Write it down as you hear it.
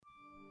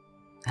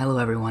Hello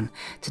everyone.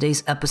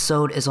 Today's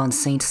episode is on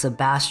Saint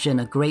Sebastian,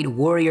 a great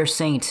warrior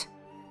saint,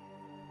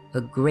 a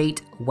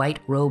great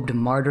white-robed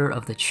martyr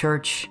of the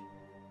church,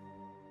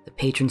 the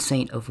patron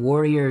saint of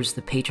warriors,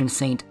 the patron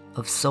saint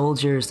of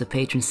soldiers, the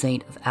patron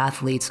saint of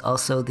athletes,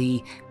 also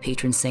the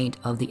patron saint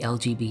of the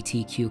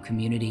LGBTQ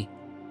community.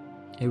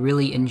 I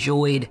really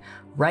enjoyed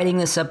writing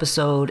this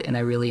episode, and I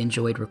really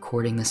enjoyed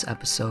recording this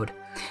episode.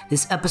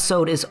 This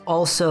episode is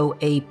also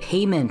a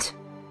payment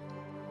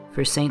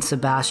for Saint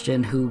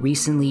Sebastian, who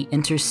recently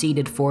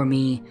interceded for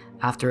me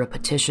after a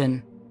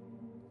petition.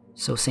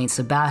 So Saint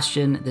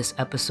Sebastian, this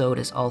episode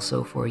is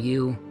also for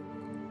you.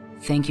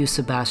 Thank you,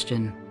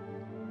 Sebastian,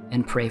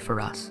 and pray for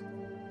us.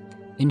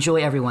 Enjoy,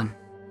 everyone.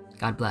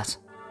 God bless.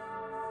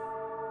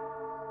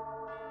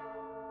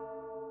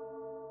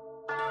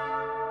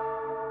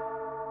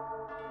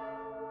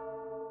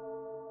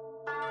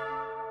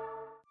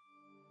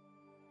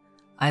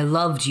 I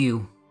loved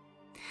you,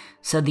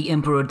 said the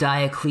Emperor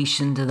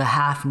Diocletian to the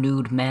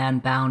half-nude man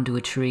bound to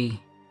a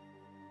tree.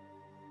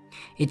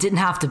 It didn't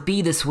have to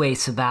be this way,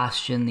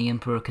 Sebastian, the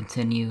Emperor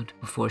continued,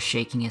 before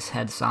shaking his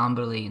head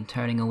somberly and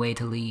turning away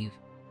to leave.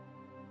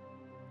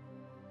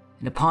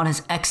 And upon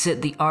his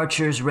exit, the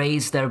archers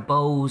raised their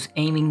bows,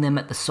 aiming them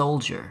at the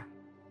soldier.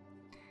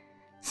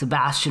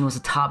 Sebastian was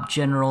a top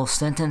general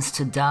sentenced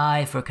to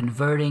die for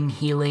converting,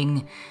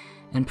 healing,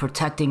 and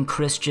protecting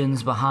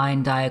Christians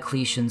behind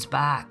Diocletian's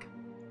back.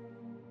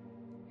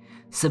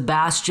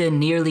 Sebastian,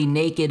 nearly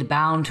naked,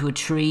 bound to a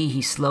tree,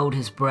 he slowed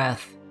his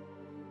breath.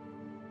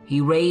 He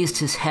raised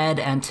his head,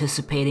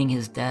 anticipating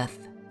his death,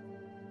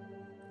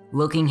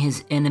 looking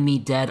his enemy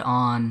dead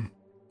on,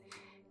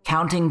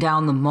 counting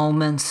down the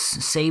moments,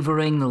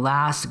 savoring the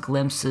last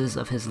glimpses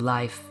of his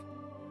life.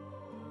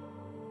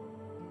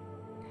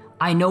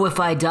 I know if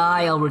I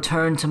die, I'll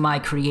return to my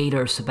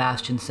Creator,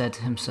 Sebastian said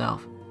to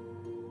himself.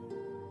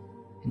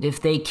 And if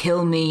they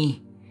kill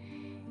me,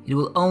 it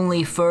will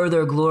only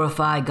further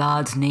glorify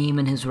God's name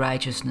and his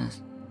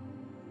righteousness,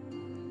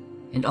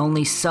 and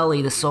only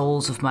sully the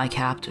souls of my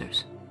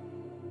captors.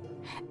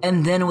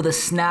 And then with a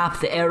snap,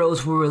 the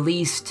arrows were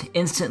released,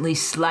 instantly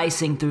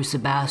slicing through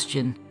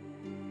Sebastian,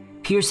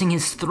 piercing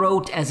his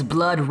throat as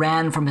blood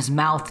ran from his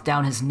mouth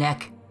down his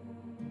neck,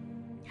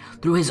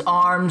 through his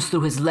arms,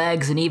 through his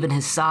legs, and even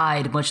his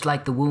side, much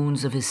like the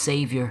wounds of his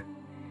Savior.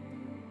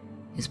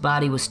 His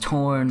body was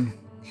torn,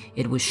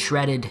 it was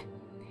shredded,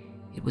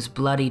 it was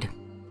bloodied.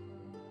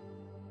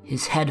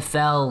 His head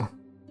fell,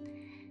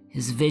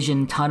 his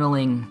vision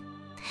tunneling,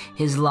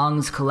 his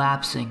lungs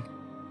collapsing.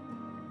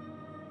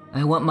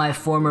 I want my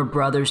former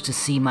brothers to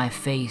see my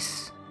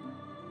face,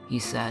 he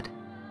said.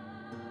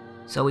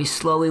 So he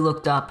slowly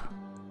looked up,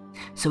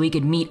 so he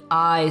could meet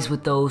eyes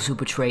with those who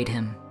betrayed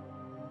him,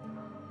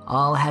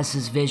 all as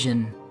his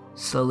vision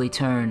slowly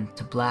turned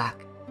to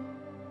black.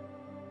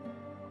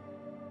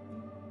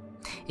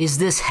 Is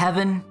this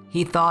heaven?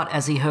 He thought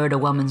as he heard a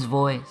woman's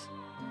voice.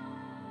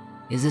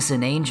 Is this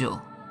an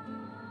angel?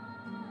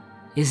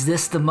 Is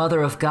this the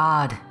Mother of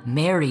God,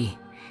 Mary?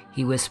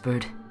 He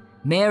whispered.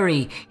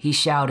 Mary, he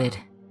shouted.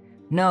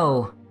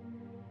 No,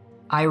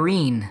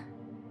 Irene,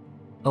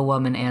 a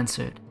woman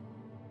answered.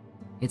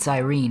 It's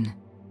Irene.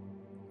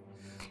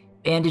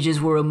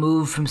 Bandages were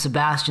removed from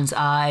Sebastian's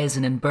eyes,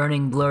 and in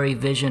burning, blurry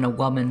vision, a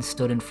woman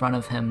stood in front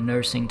of him,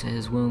 nursing to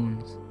his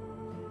wounds.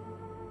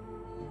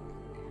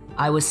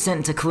 I was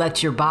sent to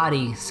collect your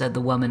body, said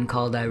the woman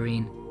called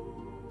Irene.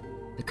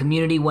 The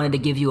community wanted to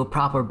give you a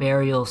proper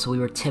burial, so we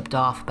were tipped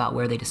off about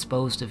where they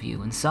disposed of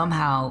you, and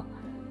somehow,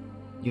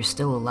 you're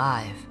still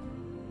alive.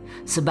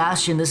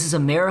 Sebastian, this is a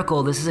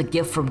miracle, this is a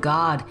gift from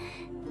God.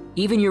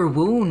 Even your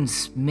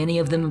wounds, many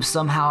of them have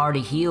somehow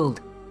already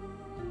healed.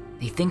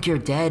 They think you're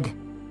dead,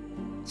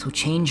 so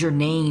change your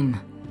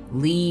name,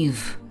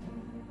 leave,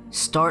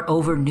 start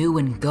over new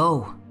and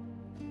go.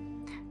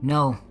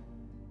 No,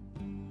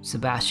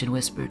 Sebastian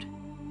whispered.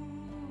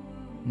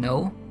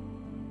 No?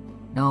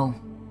 No.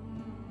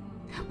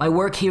 My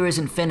work here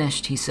isn't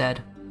finished, he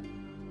said.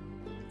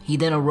 He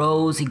then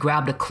arose, he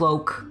grabbed a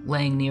cloak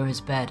laying near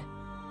his bed.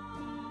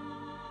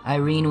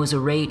 Irene was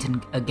irate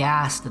and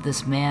aghast that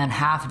this man,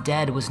 half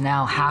dead, was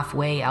now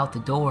halfway out the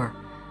door.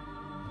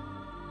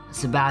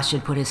 Sebastian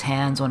put his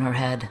hands on her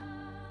head,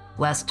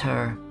 blessed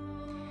her,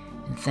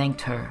 and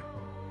thanked her.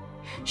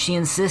 She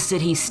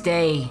insisted he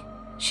stay,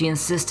 she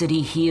insisted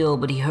he heal,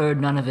 but he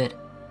heard none of it.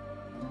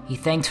 He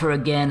thanked her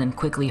again and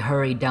quickly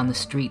hurried down the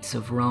streets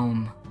of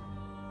Rome,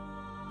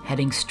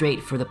 heading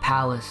straight for the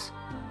palace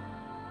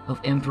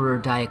of Emperor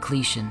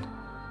Diocletian.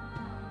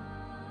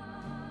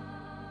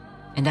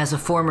 And as a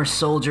former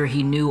soldier,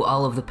 he knew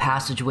all of the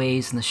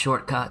passageways and the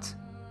shortcuts.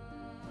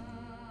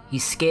 He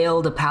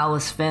scaled a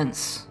palace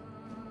fence,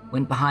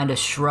 went behind a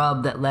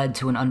shrub that led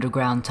to an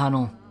underground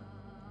tunnel.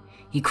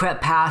 He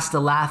crept past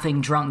the laughing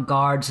drunk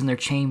guards in their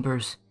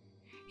chambers.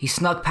 He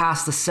snuck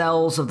past the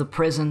cells of the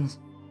prisons.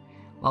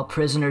 While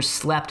prisoners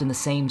slept in the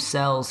same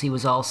cells he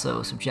was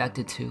also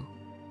subjected to.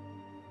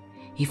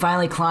 He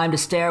finally climbed a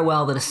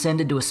stairwell that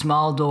ascended to a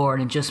small door,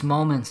 and in just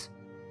moments,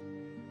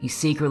 he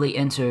secretly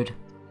entered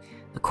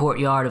the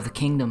courtyard of the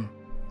kingdom.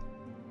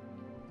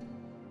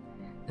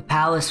 The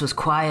palace was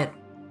quiet.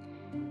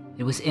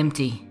 It was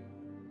empty.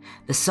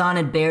 The sun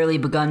had barely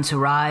begun to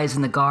rise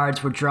and the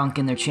guards were drunk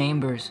in their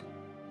chambers.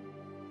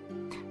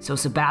 So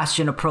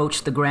Sebastian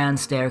approached the grand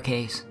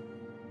staircase,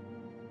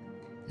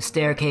 the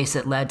staircase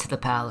that led to the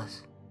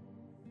palace,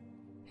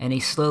 and he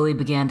slowly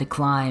began to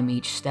climb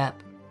each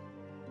step.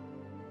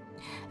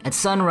 At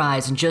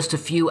sunrise, in just a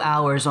few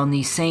hours, on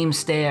these same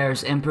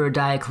stairs, Emperor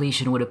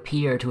Diocletian would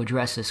appear to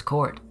address his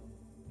court.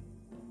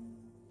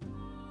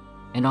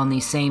 And on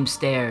these same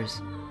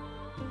stairs,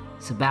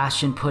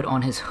 Sebastian put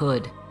on his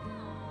hood,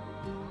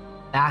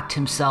 backed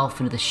himself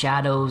into the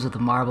shadows of the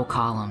marble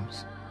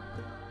columns,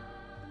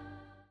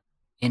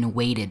 and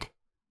waited.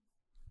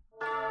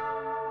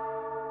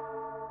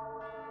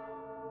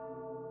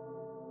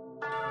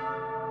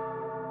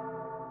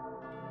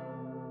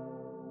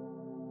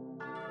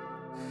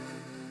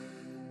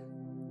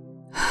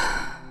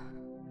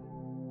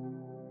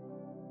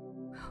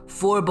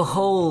 For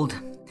behold,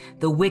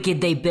 the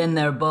wicked they bend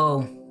their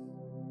bow.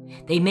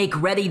 They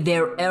make ready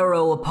their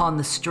arrow upon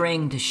the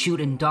string to shoot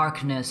in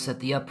darkness at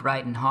the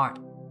upright in heart.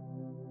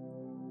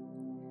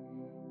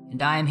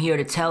 And I am here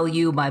to tell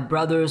you, my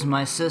brothers,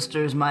 my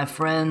sisters, my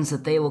friends,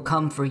 that they will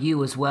come for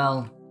you as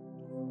well.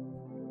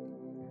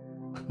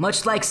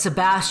 Much like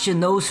Sebastian,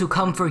 those who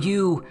come for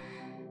you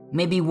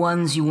may be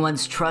ones you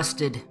once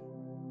trusted,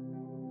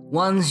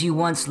 ones you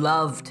once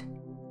loved.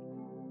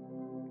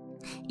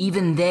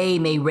 Even they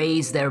may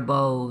raise their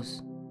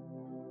bows,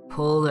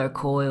 pull their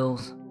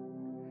coils,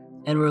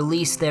 and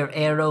release their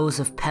arrows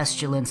of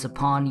pestilence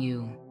upon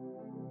you,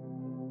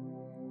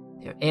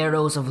 their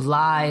arrows of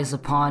lies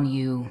upon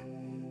you,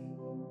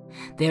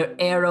 their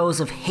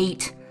arrows of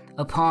hate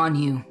upon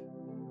you,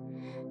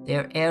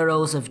 their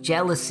arrows of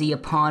jealousy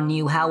upon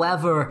you.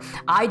 However,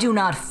 I do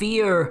not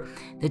fear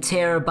the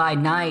terror by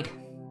night,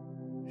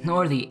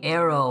 nor the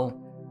arrow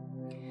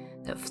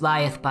that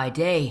flieth by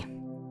day.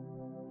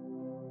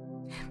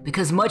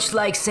 Because much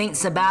like Saint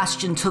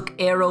Sebastian took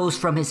arrows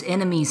from his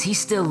enemies, he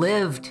still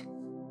lived.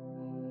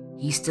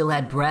 He still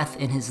had breath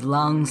in his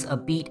lungs, a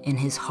beat in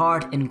his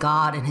heart, and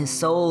God in his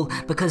soul,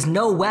 because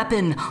no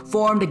weapon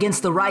formed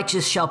against the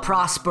righteous shall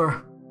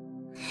prosper.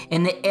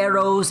 And the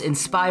arrows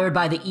inspired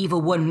by the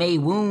evil one may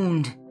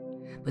wound,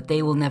 but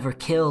they will never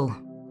kill.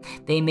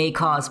 They may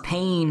cause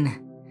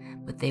pain,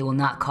 but they will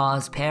not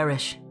cause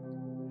perish.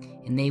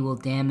 And they will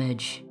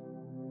damage,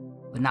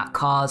 but not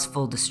cause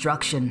full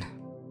destruction.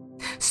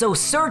 So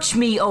search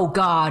me, O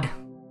God.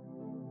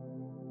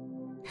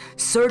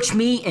 Search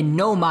me and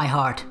know my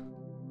heart.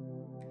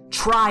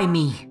 Try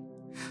me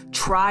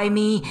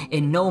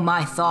and know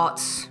my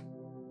thoughts.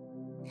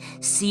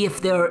 See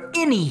if there are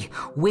any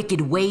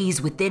wicked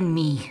ways within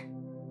me,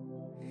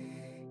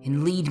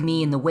 and lead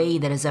me in the way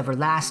that is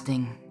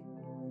everlasting.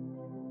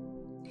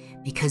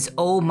 Because,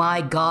 oh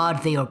my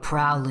God, they are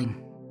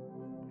prowling.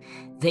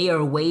 They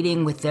are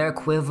waiting with their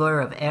quiver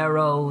of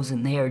arrows,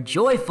 and they are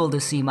joyful to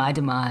see my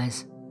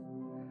demise.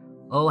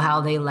 Oh,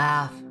 how they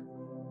laugh.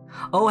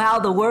 Oh, how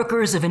the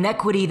workers of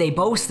iniquity, they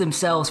boast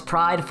themselves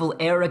prideful,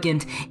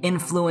 arrogant,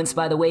 influenced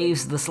by the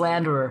waves of the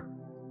slanderer.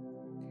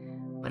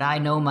 But I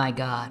know my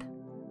God.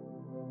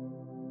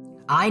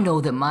 I know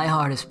that my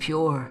heart is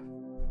pure.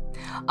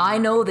 I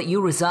know that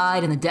you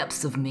reside in the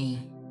depths of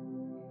me,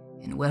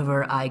 and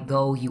wherever I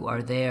go, you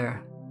are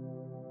there.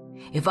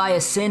 If I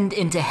ascend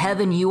into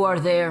heaven, you are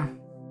there.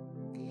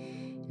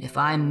 And if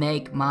I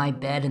make my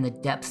bed in the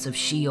depths of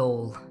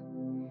Sheol,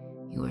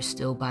 you are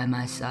still by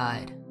my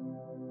side.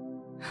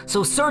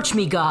 So search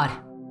me, God.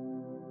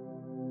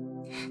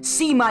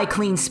 See my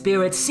clean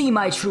spirit, see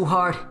my true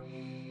heart,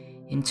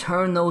 and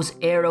turn those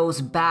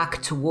arrows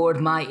back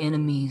toward my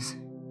enemies.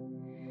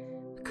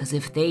 Because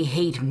if they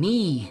hate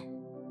me,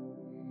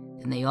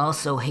 then they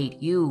also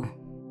hate you.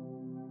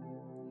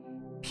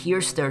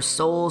 Pierce their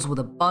souls with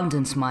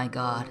abundance, my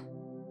God.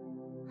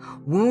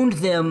 Wound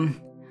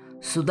them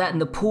so that in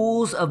the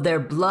pools of their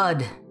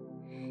blood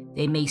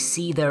they may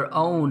see their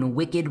own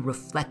wicked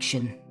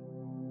reflection.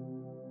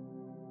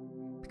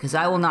 Because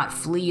I will not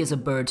flee as a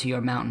bird to your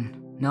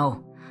mountain.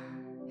 No,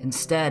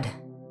 instead,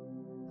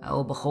 I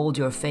will behold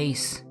your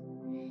face,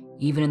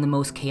 even in the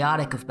most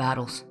chaotic of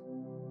battles.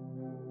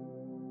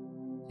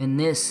 And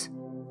this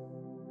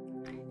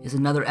is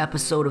another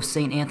episode of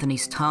St.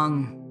 Anthony's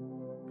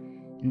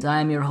Tongue, and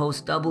I am your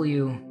host,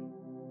 W,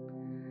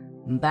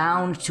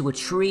 bound to a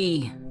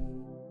tree,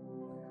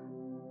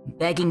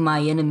 begging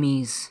my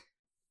enemies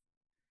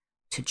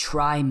to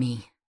try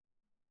me.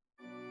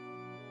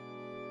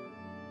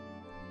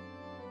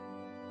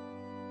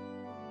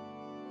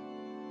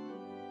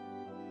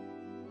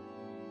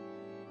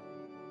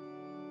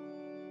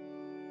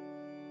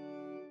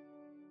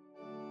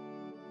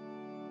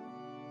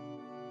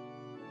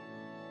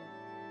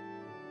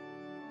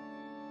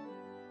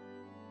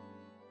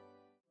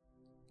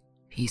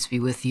 Peace be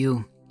with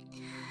you,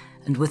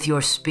 and with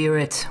your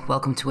spirit.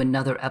 Welcome to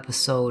another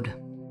episode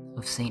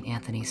of St.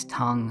 Anthony's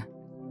Tongue.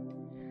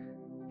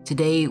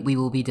 Today we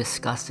will be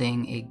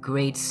discussing a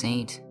great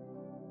saint,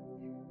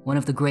 one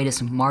of the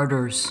greatest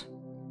martyrs,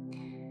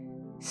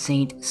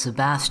 Saint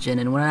Sebastian.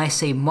 And when I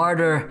say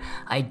martyr,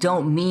 I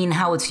don't mean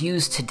how it's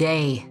used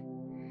today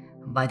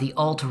by the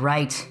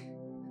alt-right,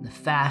 and the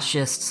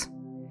fascists,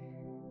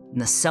 and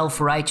the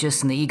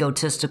self-righteous and the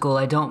egotistical.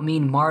 I don't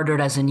mean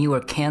martyred as in you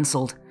are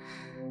canceled.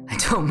 I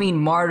don't mean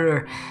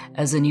martyr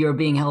as in you're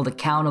being held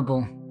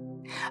accountable.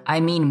 I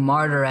mean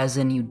martyr as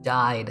in you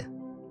died.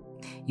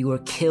 You were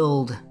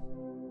killed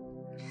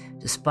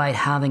despite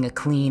having a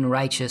clean,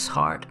 righteous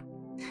heart.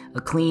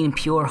 A clean,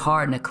 pure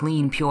heart and a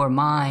clean, pure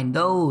mind.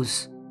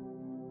 Those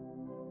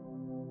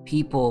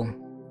people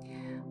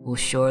will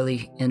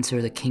surely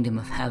enter the kingdom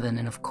of heaven.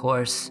 And of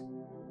course,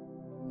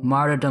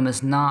 martyrdom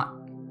is not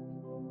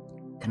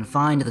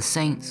confined to the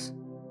saints.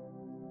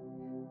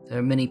 There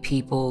are many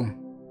people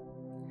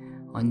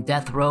on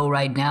death row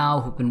right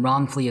now who've been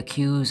wrongfully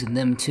accused, and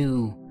them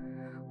too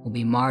will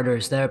be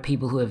martyrs. There are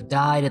people who have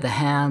died at the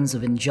hands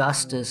of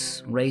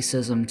injustice,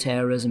 racism,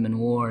 terrorism, and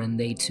war, and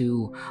they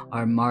too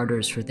are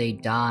martyrs, for they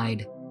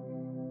died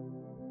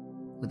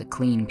with a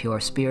clean, pure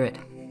spirit.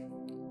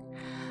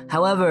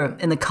 However,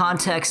 in the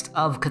context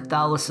of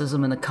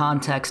Catholicism, in the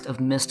context of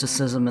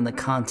mysticism, in the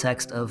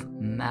context of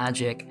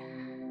magic,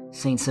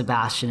 Saint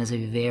Sebastian is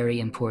a very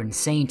important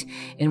saint,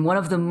 and one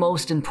of the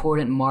most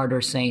important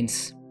martyr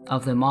saints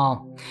of them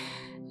all.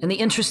 And the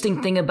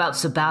interesting thing about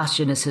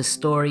Sebastian is his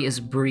story is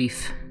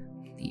brief.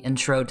 The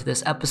intro to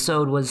this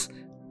episode was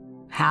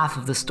half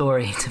of the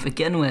story to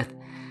begin with.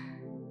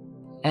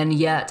 And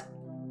yet,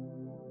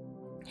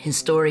 his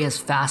story has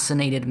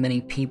fascinated many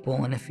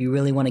people, and if you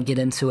really want to get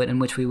into it, in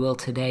which we will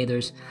today,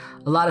 there's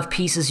a lot of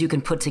pieces you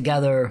can put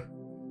together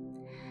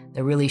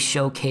that really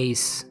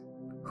showcase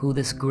who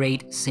this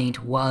great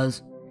saint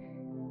was.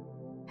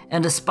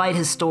 And despite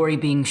his story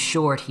being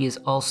short, he has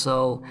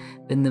also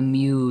been the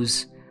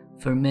muse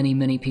for many,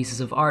 many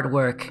pieces of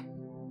artwork.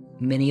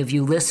 Many of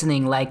you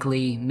listening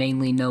likely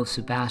mainly know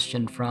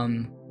Sebastian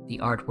from the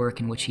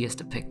artwork in which he is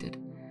depicted.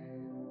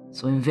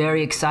 So I'm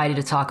very excited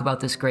to talk about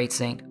this great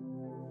saint,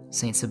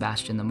 Saint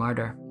Sebastian the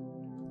Martyr.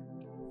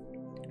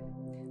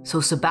 So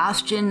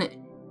Sebastian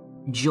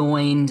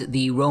joined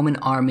the Roman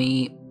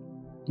army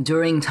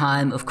during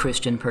time of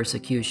Christian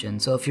persecution.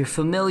 So if you're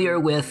familiar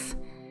with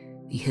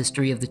the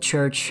history of the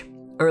church,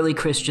 early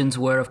Christians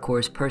were, of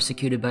course,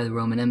 persecuted by the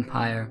Roman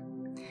Empire.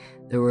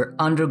 There were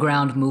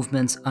underground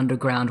movements,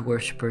 underground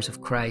worshippers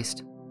of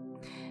Christ.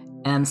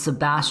 And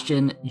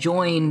Sebastian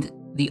joined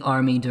the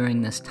army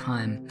during this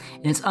time.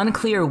 And it's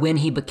unclear when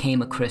he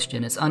became a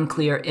Christian. It's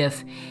unclear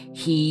if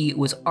he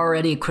was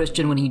already a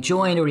Christian when he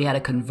joined or he had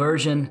a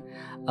conversion.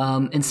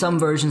 In some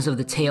versions of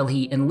the tale,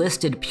 he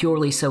enlisted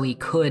purely so he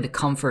could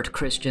comfort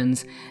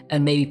Christians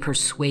and maybe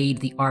persuade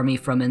the army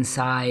from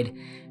inside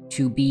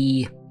to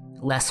be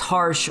less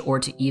harsh or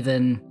to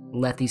even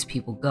let these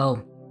people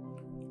go.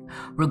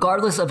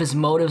 Regardless of his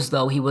motives,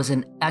 though, he was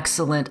an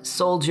excellent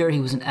soldier, he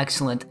was an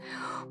excellent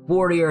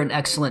warrior, an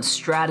excellent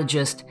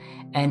strategist,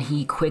 and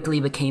he quickly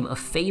became a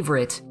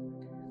favorite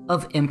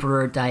of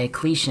Emperor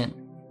Diocletian.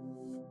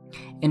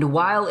 And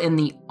while in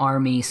the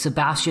army,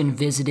 Sebastian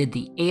visited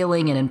the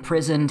ailing and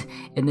imprisoned,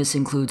 and this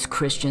includes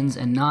Christians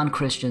and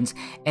non-Christians,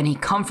 and he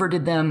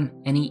comforted them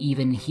and he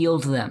even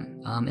healed them.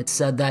 It's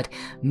said that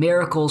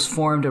miracles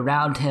formed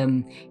around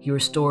him. He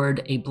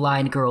restored a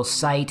blind girl's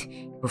sight,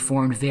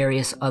 performed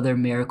various other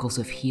miracles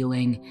of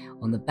healing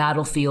on the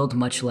battlefield,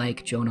 much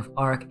like Joan of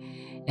Arc,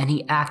 and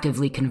he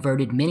actively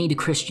converted many to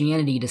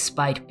Christianity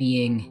despite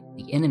being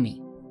the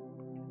enemy.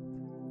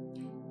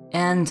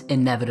 And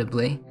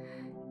inevitably,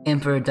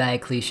 Emperor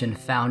Diocletian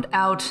found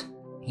out,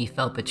 he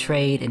felt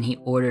betrayed, and he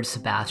ordered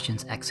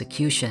Sebastian's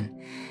execution.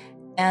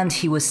 And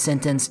he was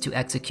sentenced to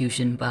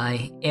execution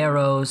by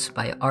arrows,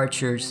 by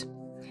archers.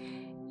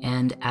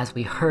 And as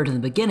we heard in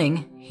the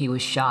beginning, he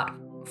was shot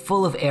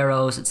full of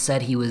arrows. It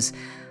said he was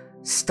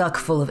stuck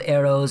full of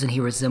arrows and he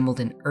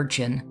resembled an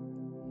urchin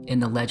in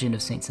the legend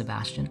of Saint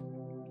Sebastian.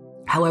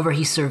 However,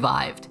 he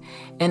survived.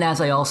 And as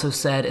I also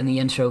said in the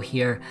intro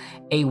here,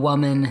 a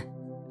woman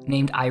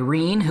named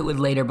Irene, who would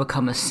later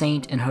become a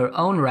saint in her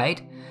own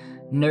right,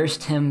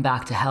 nursed him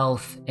back to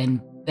health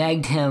and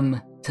begged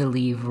him to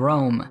leave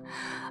Rome.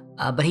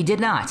 But he did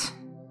not.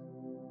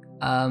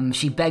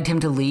 She begged him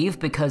to leave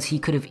because he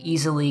could have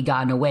easily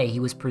gotten away. He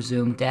was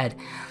presumed dead.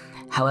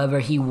 However,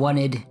 he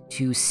wanted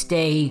to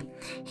stay.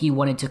 He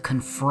wanted to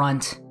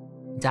confront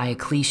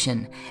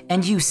Diocletian.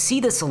 And you see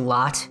this a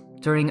lot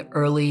during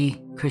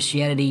early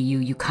Christianity.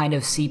 You kind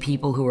of see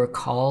people who are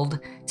called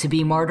to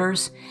be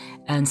martyrs,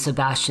 and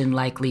Sebastian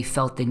likely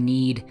felt the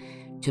need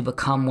to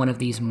become one of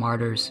these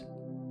martyrs.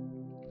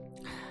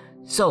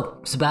 So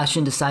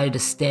Sebastian decided to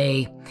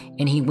stay,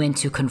 and he went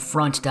to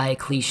confront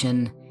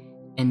Diocletian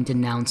and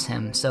denounce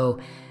him. So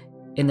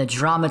in the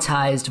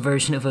dramatized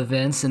version of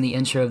events in the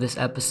intro of this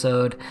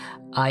episode,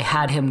 I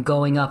had him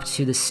going up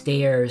to the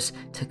stairs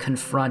to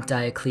confront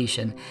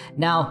Diocletian.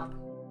 Now,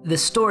 the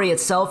story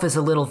itself is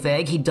a little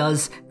vague. He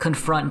does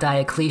confront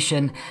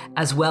Diocletian,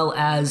 as well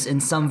as in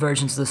some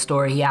versions of the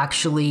story, he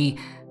actually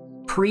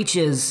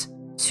preaches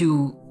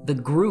to the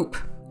group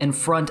in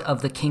front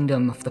of the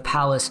kingdom of the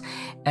palace,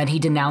 and he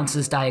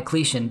denounces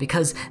Diocletian,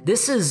 because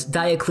this is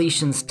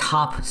Diocletian's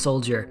top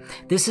soldier.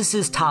 This is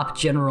his top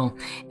general.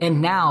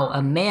 And now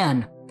a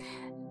man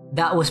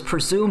that was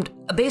presumed,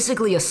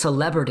 basically a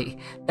celebrity,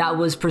 that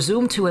was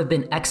presumed to have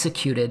been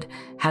executed,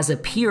 has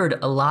appeared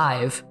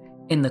alive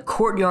in the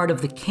courtyard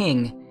of the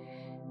king,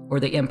 or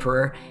the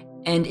emperor,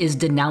 and is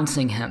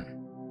denouncing him.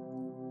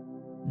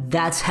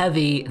 That's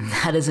heavy,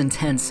 that is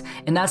intense,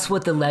 and that's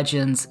what the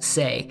legends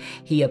say.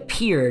 He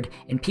appeared,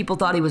 and people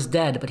thought he was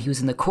dead, but he was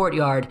in the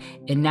courtyard,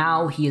 and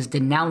now he is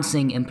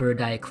denouncing Emperor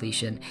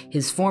Diocletian.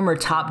 His former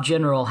top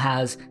general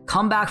has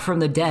come back from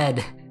the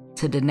dead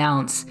to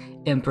denounce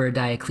Emperor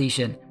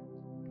Diocletian.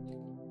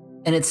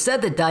 And it's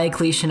said that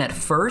Diocletian at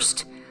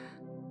first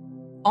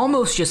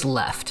almost just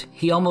left.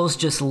 He almost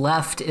just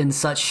left in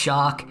such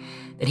shock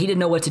that he didn't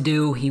know what to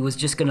do. He was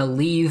just going to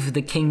leave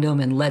the kingdom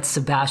and let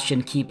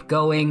Sebastian keep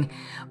going.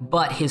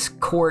 But his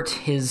court,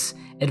 his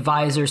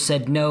advisors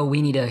said, no,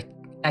 we need to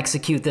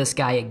execute this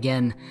guy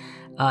again.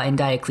 And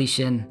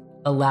Diocletian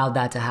allowed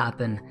that to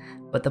happen.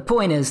 But the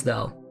point is,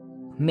 though,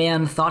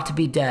 man thought to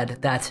be dead,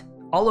 that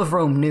all of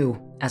Rome knew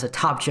as a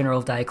top general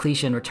of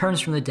Diocletian, returns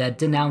from the dead,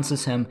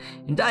 denounces him,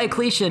 and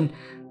Diocletian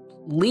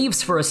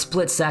leaves for a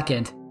split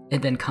second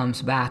and then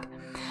comes back.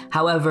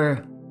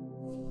 However,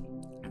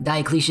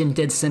 Diocletian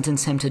did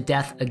sentence him to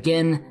death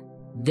again,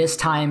 this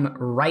time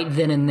right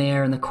then and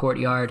there in the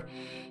courtyard.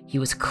 He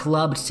was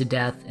clubbed to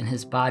death and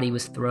his body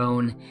was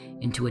thrown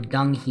into a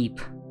dung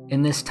heap.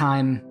 And this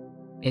time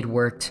it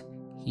worked.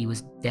 He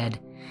was dead.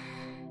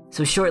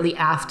 So shortly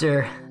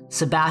after,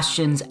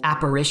 Sebastian's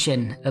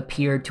apparition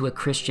appeared to a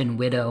Christian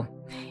widow,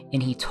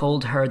 and he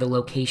told her the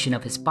location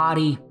of his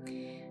body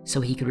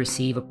so he could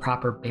receive a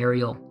proper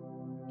burial.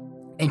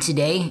 And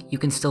today, you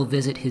can still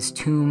visit his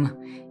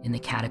tomb in the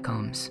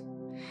catacombs.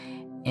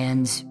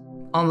 And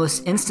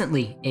almost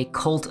instantly, a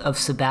cult of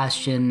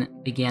Sebastian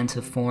began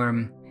to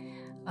form,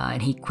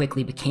 and he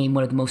quickly became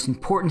one of the most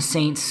important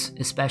saints,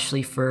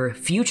 especially for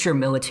future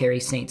military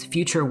saints,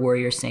 future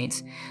warrior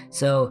saints.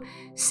 So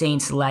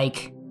saints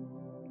like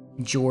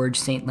George,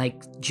 saint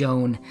like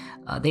Joan,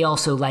 they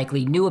also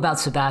likely knew about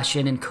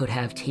Sebastian and could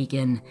have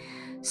taken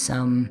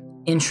some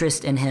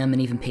interest in him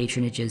and even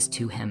patronages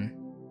to him.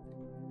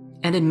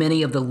 And in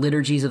many of the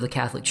liturgies of the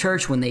Catholic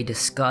Church, when they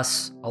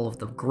discuss all of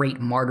the great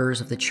martyrs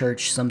of the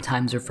Church,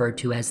 sometimes referred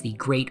to as the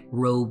Great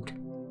Robed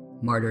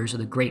Martyrs or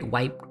the Great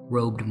White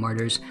Robed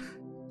Martyrs,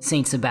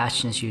 Saint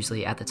Sebastian is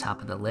usually at the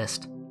top of the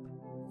list.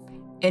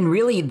 And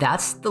really,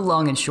 that's the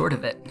long and short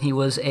of it. He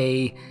was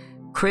a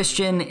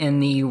Christian in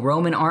the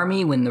Roman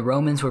army when the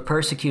Romans were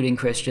persecuting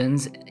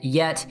Christians,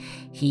 yet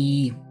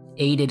he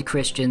aided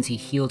Christians, he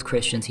healed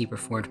Christians, he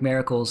performed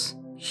miracles,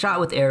 shot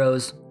with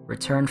arrows,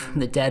 returned from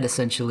the dead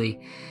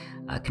essentially,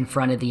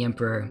 confronted the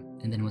emperor,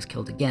 and then was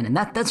killed again. And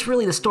that's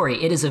really the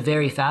story. It is a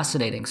very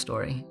fascinating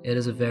story. It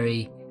is a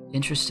very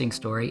interesting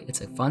story.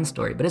 It's a fun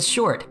story, but it's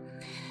short.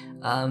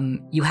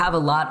 You have a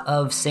lot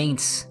of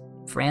saints,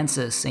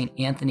 Francis, Saint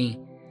Anthony,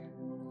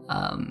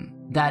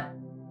 that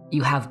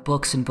you have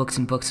books and books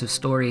and books of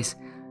stories.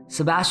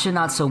 Sebastian,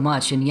 not so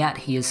much, and yet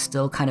he is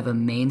still kind of a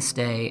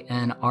mainstay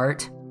in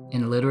art,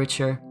 in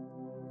literature,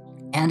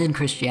 and in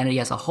Christianity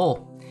as a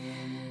whole.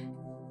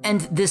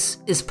 And this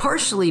is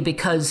partially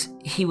because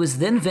he was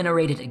then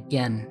venerated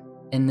again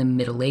in the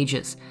Middle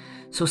Ages.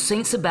 So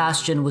Saint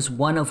Sebastian was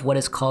one of what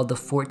is called the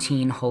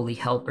 14 Holy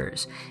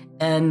Helpers.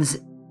 And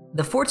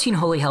the 14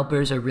 Holy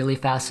Helpers are really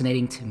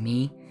fascinating to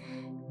me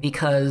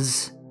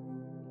because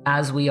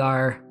as we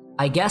are,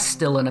 I guess,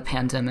 still in a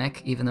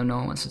pandemic, even though no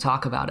one wants to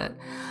talk about it,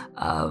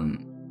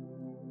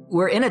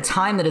 we're in a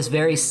time that is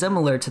very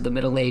similar to the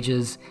Middle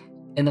Ages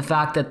in the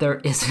fact that there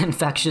is an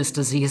infectious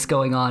disease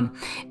going on.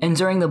 And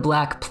during the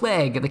Black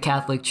Plague, the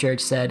Catholic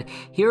Church said,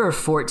 here are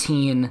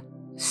 14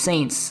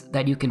 saints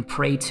that you can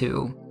pray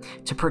to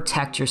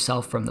protect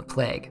yourself from the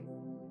plague.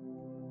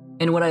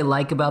 And what I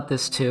like about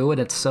this too,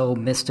 and it's so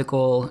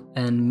mystical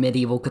and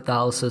medieval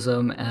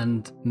Catholicism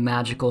and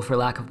magical for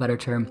lack of a better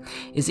term,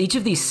 is each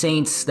of these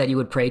saints that you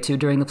would pray to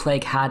during the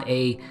plague had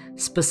a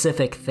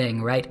specific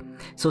thing, right?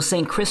 So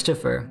Saint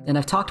Christopher, and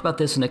I've talked about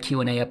this in a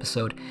Q&A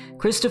episode,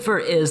 Christopher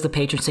is the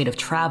patron saint of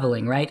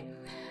traveling, right?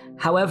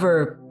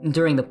 However,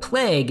 during the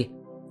plague,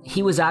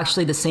 he was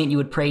actually the saint you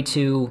would pray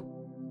to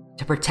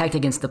protect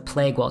against the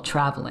plague while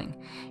traveling.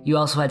 You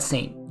also had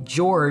Saint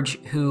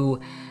George,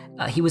 who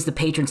he was the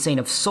patron saint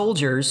of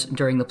soldiers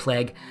during the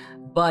plague,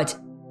 but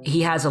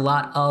he has a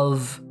lot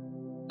of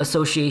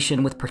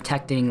association with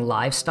protecting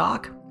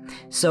livestock.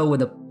 So when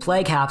the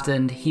plague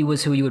happened, he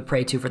was who you would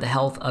pray to for the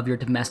health of your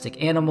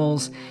domestic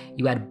animals.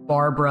 You had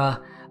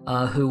Barbara,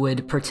 who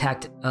would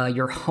protect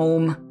your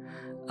home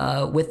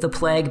with the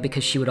plague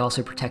because she would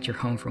also protect your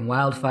home from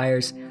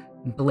wildfires.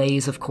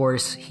 Blaise, of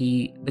course,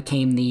 he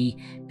became the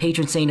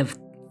patron saint of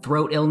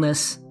throat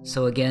illness.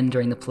 So again,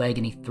 during the plague,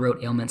 any throat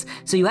ailments.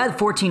 So you had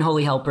 14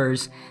 holy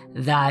helpers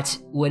that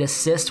would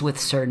assist with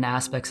certain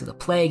aspects of the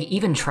plague,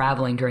 even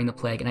traveling during the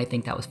plague. And I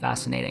think that was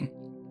fascinating.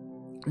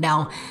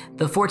 Now,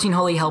 the 14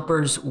 holy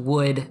helpers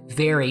would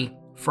vary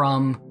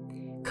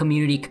from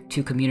community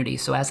to community.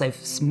 So as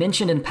I've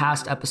mentioned in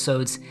past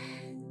episodes,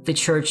 the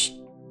church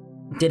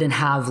didn't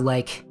have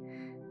like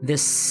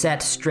this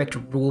set, strict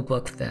rule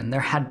book then.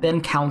 There had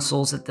been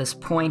councils at this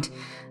point.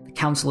 The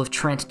Council of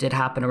Trent did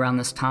happen around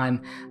this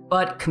time,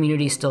 but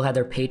communities still had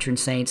their patron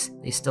saints.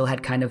 They still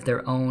had kind of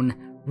their own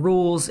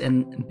rules,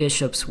 and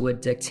bishops would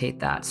dictate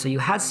that. So you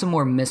had some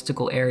more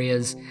mystical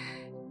areas,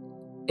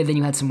 and then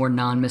you had some more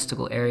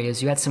non-mystical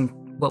areas. You had some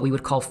what we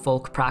would call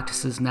folk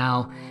practices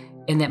now,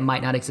 and that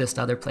might not exist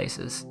other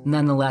places.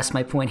 Nonetheless,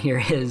 my point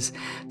here is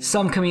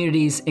some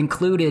communities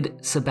included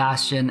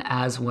Sebastian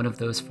as one of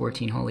those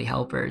 14 holy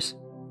helpers.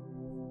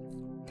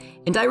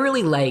 And I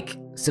really like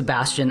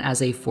Sebastian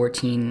as a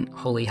 14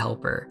 holy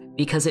helper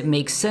because it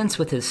makes sense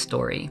with his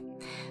story.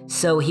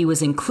 So he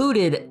was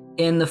included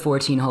in the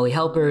 14 holy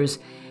helpers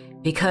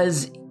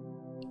because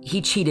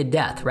he cheated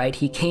death, right?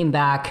 He came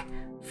back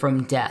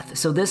from death.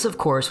 So this, of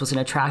course, was an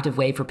attractive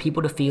way for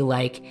people to feel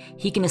like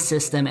he can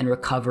assist them in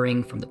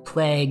recovering from the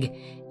plague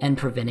and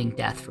preventing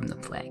death from the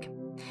plague.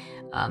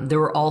 There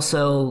were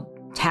also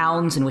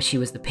towns in which he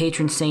was the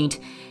patron saint,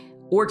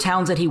 or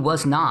towns that he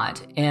was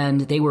not,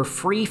 and they were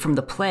free from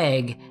the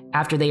plague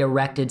after they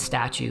erected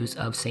statues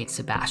of Saint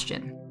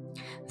Sebastian.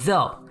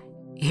 Though,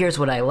 here's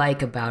what I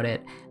like about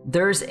it.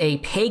 There's a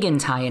pagan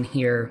tie-in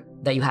here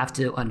that you have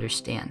to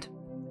understand.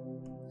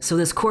 So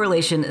this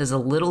correlation is a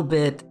little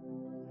bit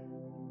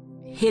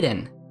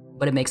hidden,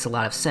 but it makes a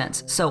lot of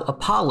sense. So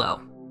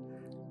Apollo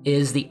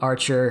is the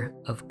archer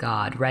of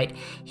God, right?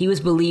 He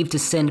was believed to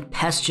send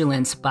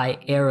pestilence by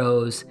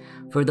arrows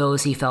for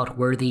those he felt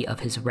worthy of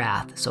his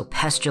wrath. So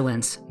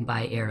pestilence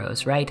by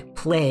arrows, right?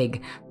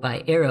 Plague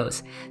by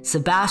arrows.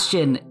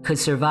 Sebastian could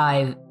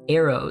survive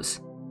arrows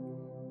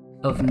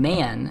of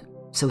man,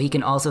 so he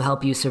can also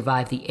help you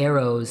survive the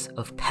arrows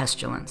of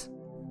pestilence.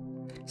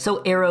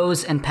 So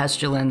arrows and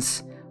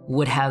pestilence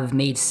would have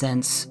made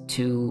sense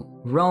to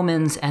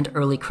Romans and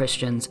early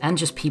Christians and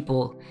just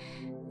people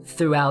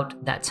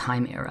throughout that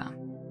time era.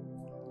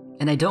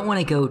 And I don't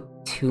want to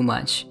go too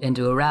much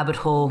into a rabbit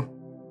hole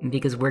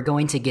because we're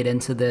going to get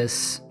into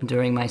this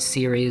during my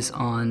series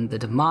on the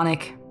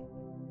demonic,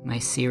 my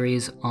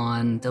series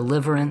on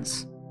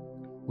deliverance,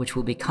 which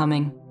will be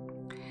coming.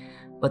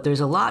 But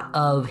there's a lot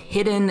of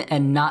hidden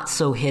and not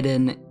so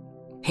hidden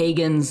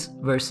pagan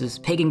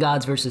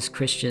gods versus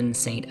Christian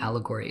saint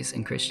allegories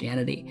in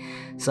Christianity.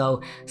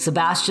 So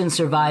Sebastian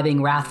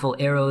surviving wrathful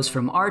arrows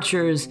from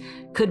archers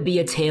could be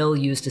a tale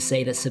used to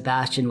say that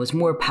Sebastian was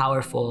more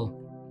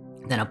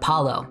powerful than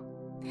Apollo.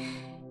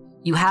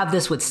 You have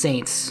this with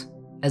saints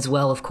as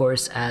well, of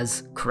course,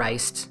 as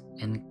Christ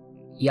and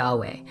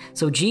Yahweh.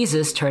 So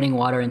Jesus turning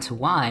water into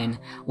wine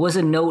was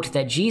a note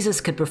that Jesus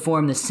could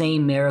perform the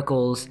same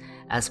miracles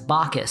as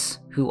Bacchus,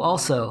 who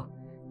also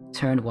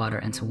turned water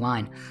into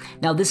wine.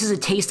 Now, this is a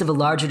taste of a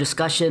larger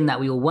discussion that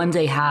we will one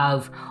day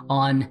have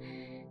on,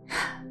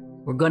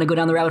 we're going to go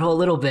down the rabbit hole a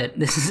little bit.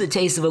 This is a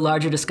taste of a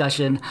larger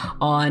discussion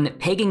on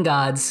pagan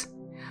gods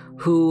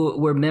who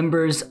were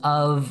members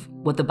of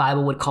what the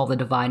Bible would call the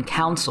divine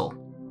council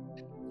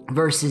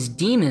versus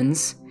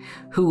demons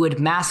who would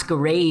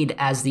masquerade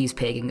as these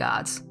pagan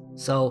gods.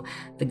 So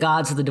the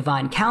gods of the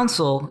divine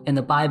council in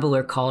the Bible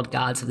are called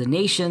gods of the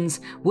nations,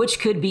 which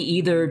could be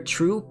either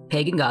true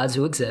pagan gods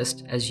who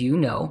exist, as you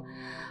know,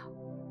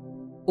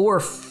 or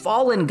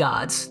fallen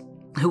gods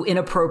who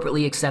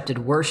inappropriately accepted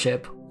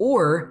worship,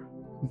 or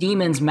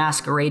demons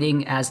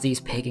masquerading as these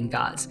pagan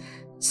gods.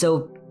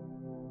 So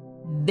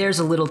there's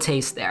a little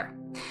taste there.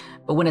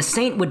 But when a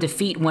saint would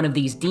defeat one of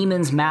these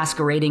demons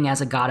masquerading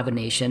as a god of a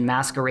nation,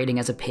 masquerading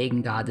as a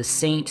pagan god, the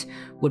saint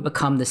would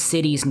become the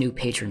city's new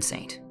patron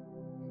saint.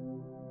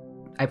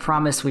 I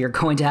promise we are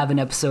going to have an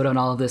episode on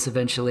all of this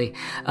eventually.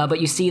 But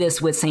you see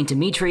this with Saint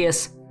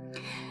Demetrius.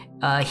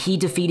 He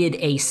defeated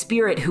a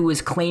spirit who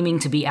was claiming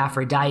to be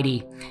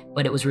Aphrodite,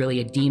 but it was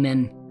really a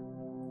demon.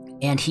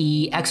 And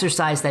he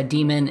exorcised that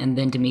demon, and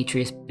then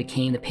Demetrius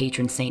became the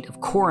patron saint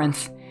of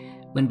Corinth,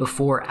 when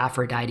before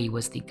Aphrodite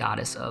was the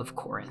goddess of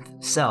Corinth.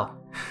 So,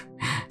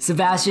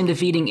 Sebastian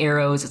defeating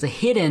arrows is a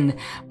hidden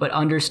but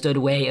understood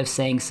way of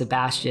saying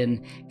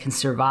Sebastian can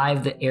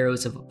survive the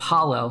arrows of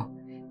Apollo,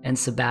 and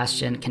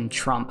Sebastian can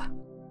trump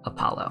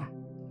Apollo.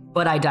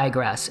 But I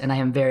digress, and I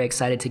am very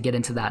excited to get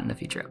into that in a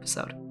future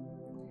episode.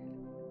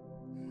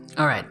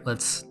 All right,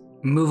 let's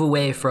move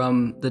away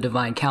from the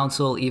Divine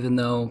Council, even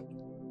though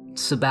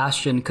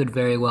Sebastian could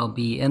very well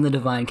be in the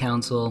Divine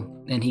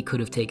Council, and he could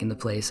have taken the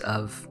place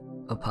of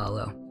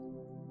Apollo.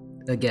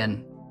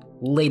 Again,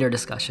 later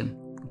discussion.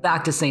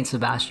 Back to Saint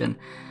Sebastian.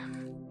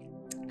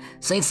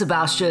 Saint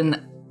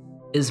Sebastian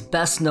is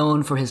best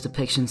known for his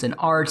depictions in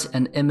art,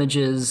 and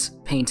images,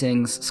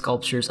 paintings,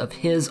 sculptures of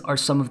his are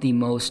some of the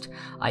most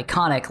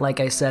iconic. Like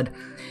I said,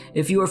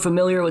 if you are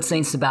familiar with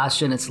Saint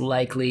Sebastian, it's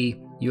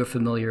likely you're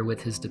familiar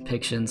with his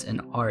depictions in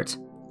art.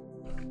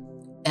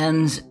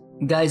 And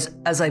guys,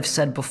 as I've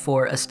said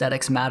before,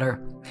 aesthetics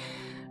matter.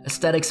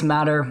 Aesthetics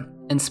matter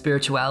in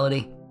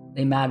spirituality.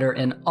 They matter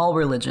in all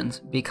religions,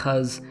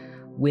 because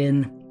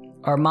when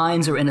our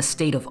minds are in a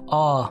state of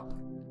awe,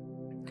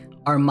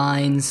 our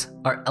minds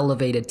are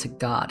elevated to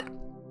God.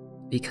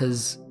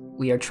 because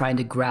we are trying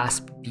to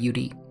grasp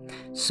beauty.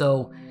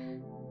 So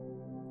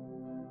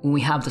when we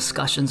have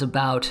discussions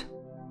about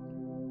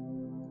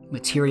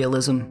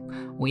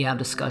materialism, we have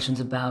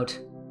discussions about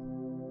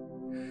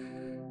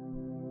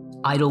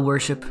idol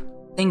worship,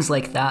 things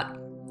like that,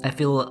 I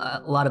feel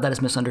a lot of that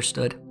is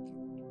misunderstood,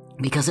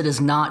 because it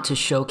is not to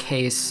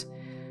showcase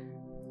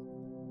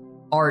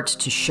art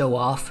to show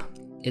off.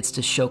 It's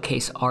to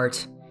showcase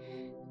art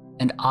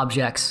and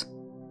objects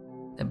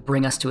that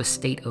bring us to a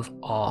state of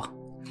awe.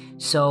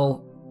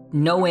 So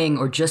knowing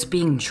or just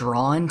being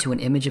drawn to an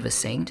image of a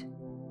saint,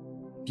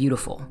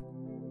 beautiful,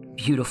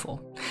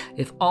 beautiful.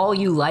 If all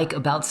you like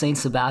about Saint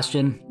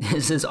Sebastian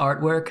is his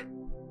artwork,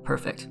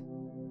 perfect.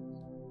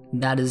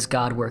 That is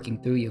God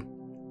working through you.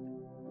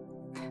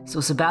 So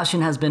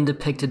Sebastian has been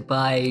depicted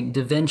by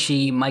Da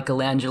Vinci,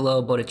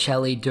 Michelangelo,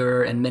 Botticelli,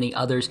 Durer, and many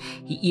others.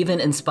 He even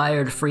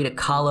inspired Frida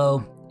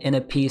Kahlo in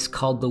a piece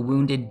called The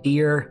Wounded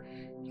Deer.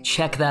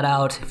 Check that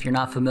out if you're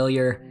not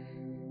familiar.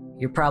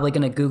 You're probably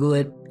going to Google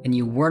it, and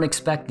you weren't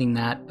expecting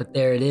that, but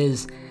there it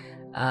is.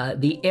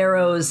 The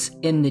arrows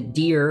in the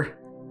deer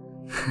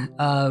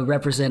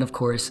represent, of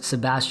course,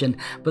 Sebastian,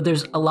 but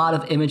there's a lot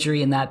of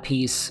imagery in that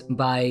piece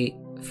by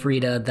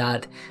Frida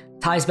that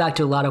ties back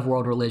to a lot of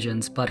world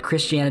religions, but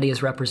Christianity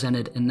is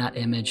represented in that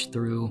image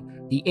through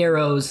the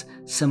arrows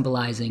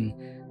symbolizing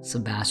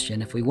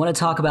Sebastian. If we want to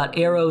talk about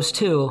arrows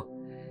too,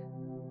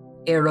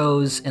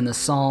 arrows in the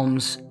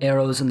Psalms,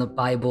 arrows in the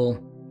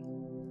Bible,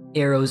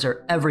 arrows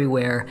are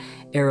everywhere.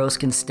 Arrows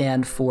can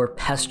stand for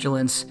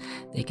pestilence.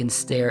 They can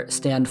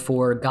stand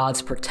for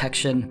God's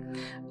protection.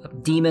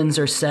 Demons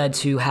are said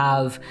to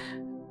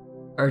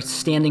are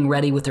standing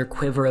ready with their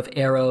quiver of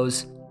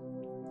arrows.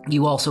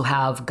 You also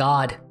have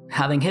God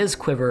having his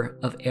quiver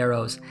of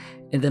arrows.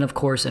 And then, of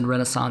course, in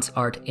Renaissance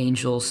art,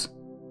 angels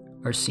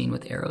are seen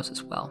with arrows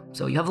as well.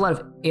 So you have a lot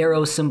of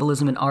arrow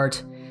symbolism in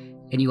art,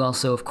 and you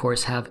also, of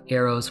course, have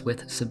arrows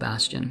with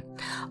Sebastian.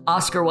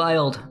 Oscar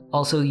Wilde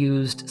also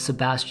used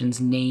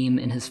Sebastian's name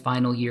in his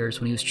final years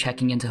when he was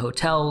checking into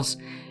hotels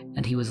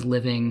and he was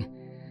living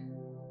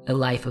a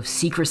life of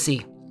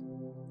secrecy.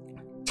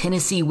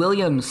 Tennessee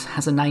Williams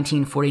has a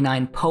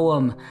 1949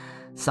 poem,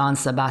 San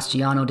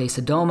Sebastiano de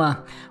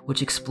Sodoma,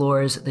 which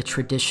explores the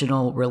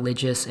traditional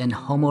religious and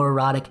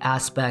homoerotic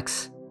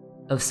aspects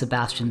of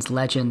Sebastian's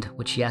legend,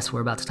 which, yes,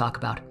 we're about to talk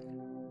about.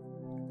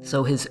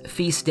 So his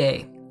feast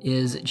day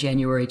is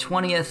January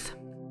 20th,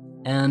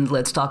 and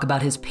let's talk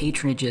about his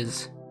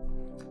patronages.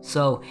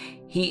 So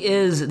he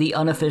is the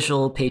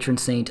unofficial patron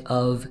saint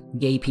of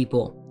gay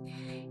people.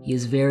 He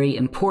is very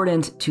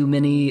important to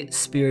many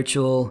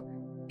spiritual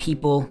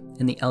people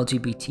in the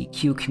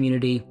LGBTQ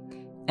community.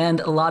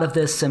 And a lot of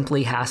this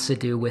simply has to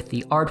do with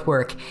the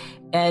artwork.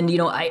 And,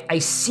 I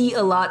see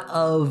a lot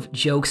of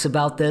jokes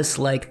about this,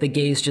 like the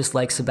gays just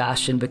like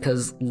Sebastian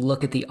because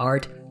look at the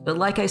art. But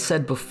like I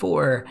said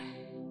before,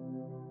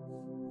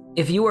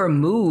 if you are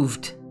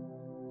moved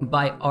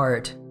by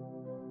art,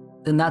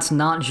 then that's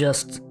not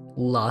just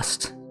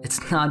lust.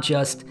 It's not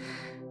just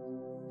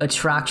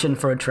attraction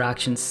for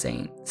attraction's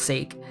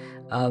sake.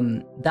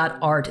 That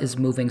art is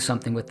moving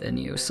something within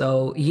you.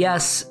 So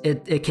yes,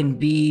 it can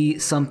be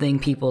something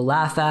people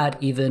laugh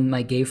at. Even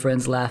my gay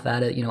friends laugh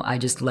at it. I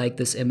just like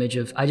this image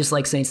I just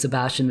like Saint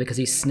Sebastian because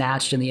he's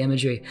snatched in the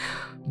imagery.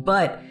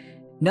 But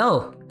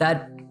no,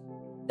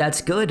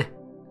 that's good.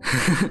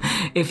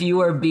 If you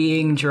are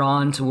being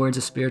drawn towards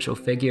a spiritual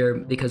figure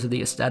because of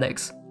the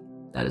aesthetics,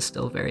 that is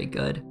still very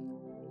good.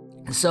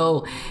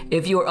 So,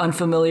 if you are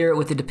unfamiliar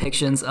with the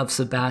depictions of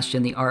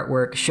Sebastian, the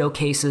artwork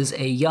showcases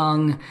a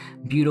young,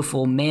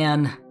 beautiful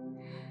man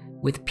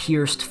with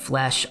pierced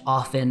flesh,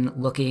 often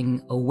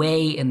looking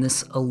away in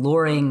this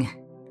alluring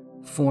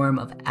form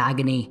of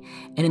agony.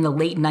 And in the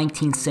late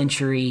 19th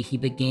century, he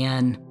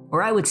began,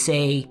 or I would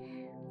say,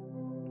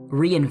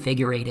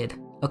 reinvigorated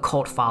a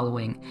cult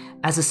following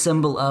as a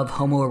symbol of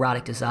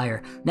homoerotic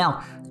desire.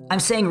 Now, I'm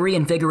saying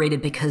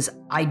reinvigorated because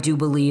I do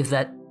believe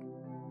that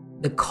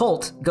the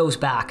cult goes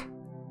back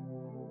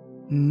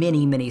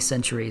many, many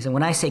centuries. And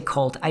when I say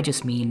cult, I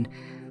just mean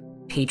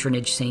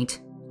patronage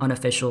saint,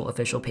 unofficial,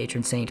 official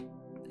patron saint,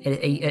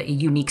 a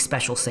unique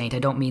special saint. I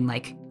don't mean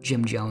like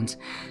Jim Jones.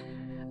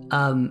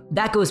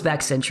 That goes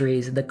back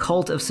centuries. The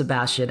cult of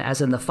Sebastian,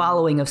 as in the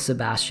following of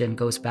Sebastian,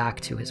 goes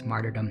back to his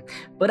martyrdom.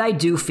 But I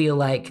do feel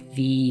like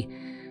the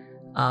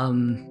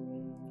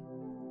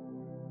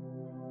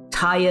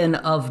tie-in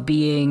of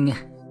being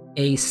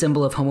a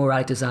symbol of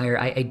homoerotic desire,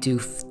 I do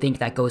think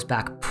that goes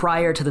back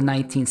prior to the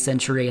 19th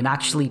century and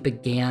actually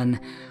began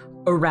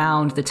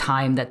around the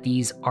time that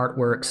these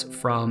artworks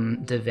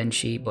from Da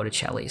Vinci,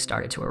 Botticelli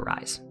started to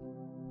arise.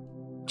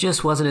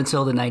 Just wasn't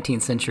until the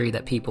 19th century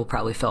that people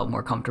probably felt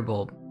more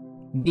comfortable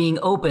being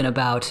open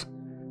about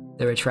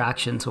their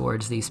attraction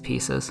towards these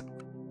pieces.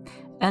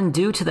 And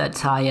due to that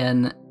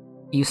tie-in,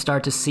 you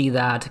start to see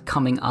that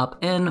coming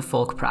up in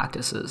folk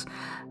practices.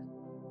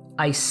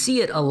 I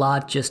see it a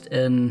lot just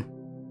in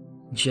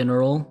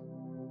general,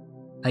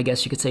 I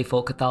guess you could say,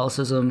 folk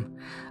Catholicism.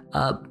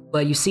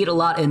 But you see it a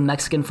lot in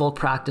Mexican folk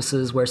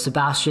practices where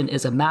Sebastian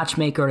is a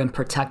matchmaker and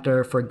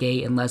protector for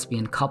gay and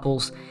lesbian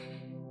couples.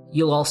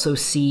 You'll also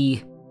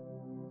see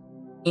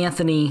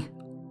Anthony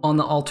on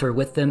the altar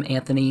with them.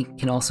 Anthony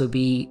can also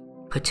be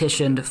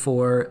petitioned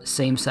for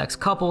same-sex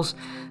couples,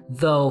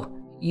 though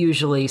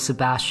usually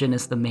Sebastian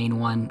is the main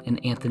one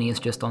and Anthony is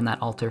just on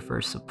that altar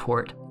for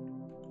support.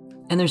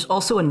 And there's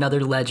also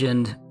another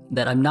legend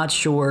that I'm not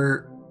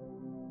sure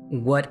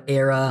what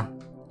era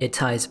it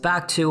ties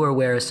back to or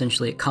where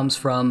essentially it comes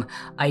from.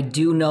 I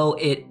do know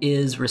it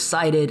is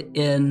recited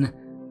in,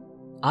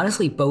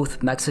 honestly,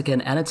 both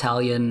Mexican and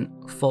Italian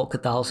folk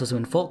Catholicism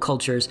and folk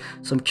cultures,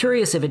 so I'm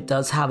curious if it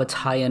does have a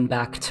tie-in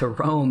back to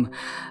Rome.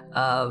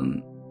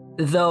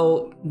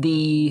 Though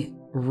the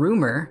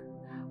rumor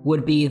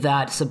would be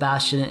that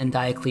Sebastian and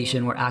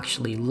Diocletian were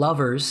actually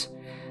lovers,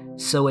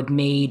 so it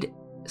made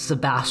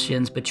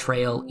Sebastian's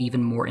betrayal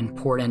even more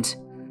important,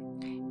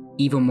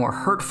 even more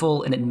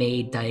hurtful, and it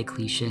made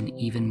Diocletian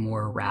even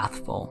more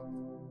wrathful.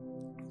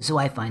 So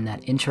I find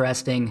that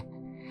interesting.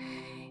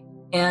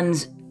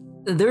 And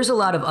there's a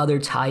lot of other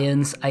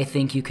tie-ins I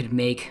think you could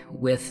make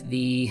with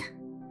the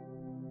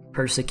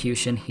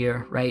persecution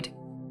here, right?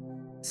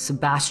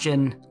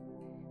 Sebastian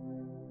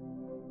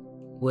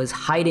was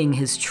hiding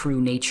his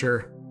true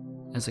nature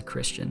as a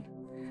Christian.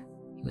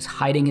 He was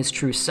hiding his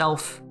true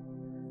self,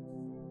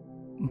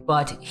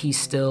 but he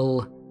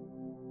still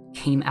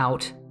came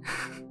out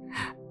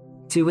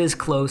to his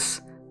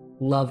close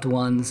loved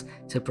ones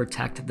to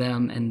protect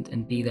them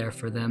and be there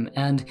for them.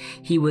 And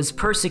he was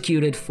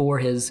persecuted for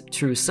his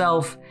true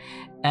self,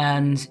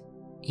 and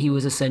he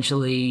was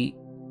essentially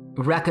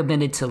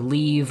recommended to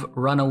leave,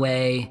 run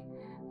away,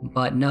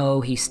 but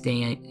no, he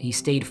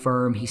stayed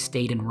firm, he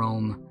stayed in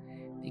Rome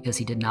because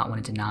he did not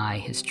want to deny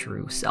his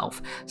true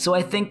self. So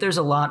I think there's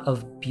a lot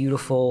of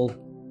beautiful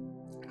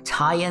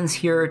tie-ins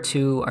here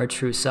to our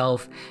true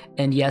self.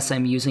 And yes,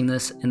 I'm using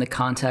this in the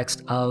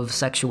context of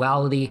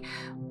sexuality,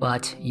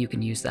 but you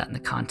can use that in the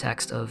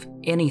context of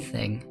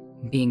anything.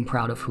 Being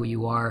proud of who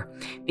you are,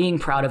 being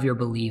proud of your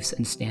beliefs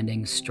and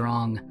standing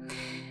strong.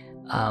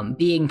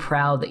 Being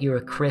proud that you're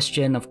a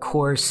Christian, of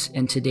course,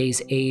 in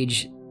today's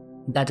age,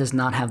 that does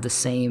not have the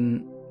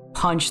same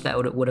punch that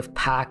it would have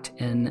packed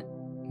in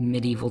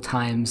medieval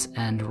times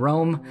and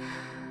Rome,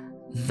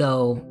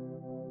 though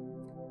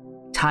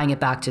tying it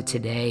back to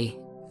today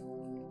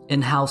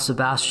and how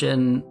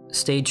Sebastian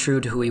stayed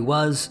true to who he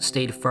was,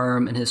 stayed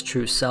firm in his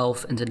true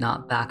self, and did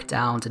not back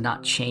down, did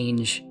not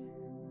change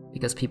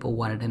because people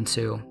wanted him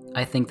to.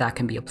 I think that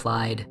can be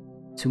applied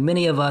to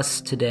many of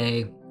us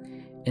today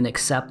in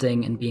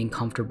accepting and being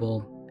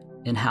comfortable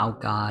in how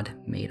God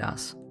made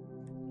us.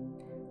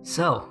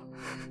 So,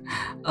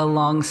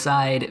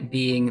 alongside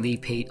being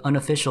the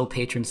unofficial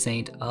patron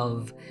saint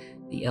of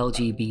the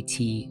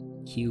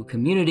LGBTQ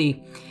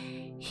community,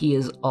 he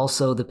is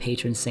also the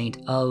patron saint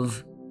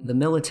of the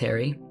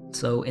military,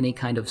 so any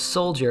kind of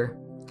soldier,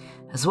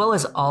 as well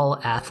as all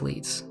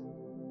athletes.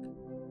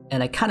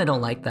 And I kind of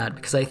don't like that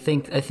because I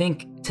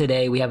think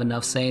today we have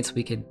enough saints.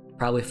 We could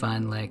probably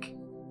find like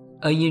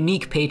a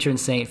unique patron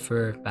saint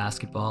for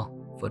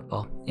basketball,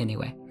 football,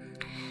 anyway.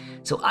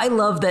 So I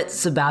love that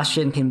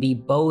Sebastian can be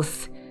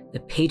both the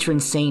patron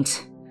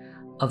saint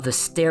of the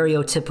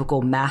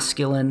stereotypical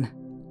masculine,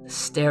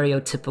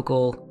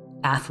 stereotypical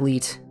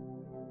athlete,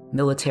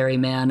 military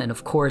man, and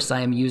of course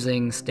I am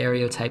using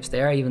stereotypes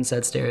there, I even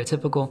said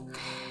stereotypical,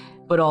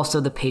 but also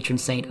the patron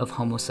saint of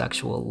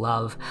homosexual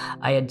love.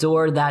 I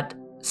adore that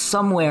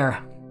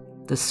somewhere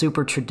the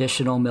super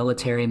traditional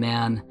military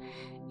man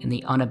and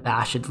the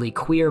unabashedly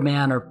queer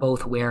man are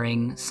both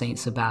wearing Saint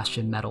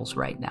Sebastian medals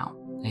right now.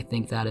 I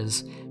think that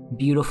is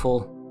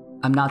beautiful.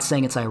 I'm not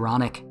saying it's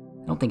ironic.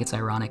 I don't think it's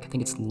ironic. I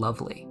think it's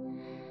lovely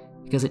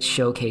because it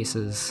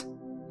showcases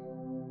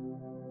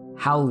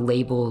how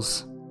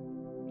labels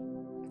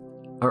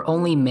are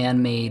only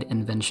man-made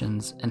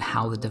inventions and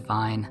how the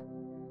divine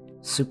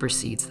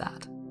supersedes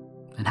that,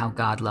 and how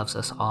God loves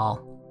us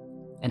all,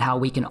 and how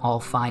we can all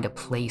find a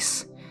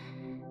place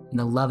in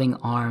the loving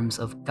arms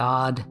of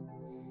God,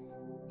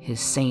 his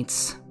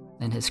saints,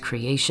 and his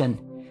creation.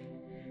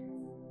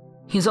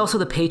 He's also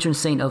the patron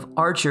saint of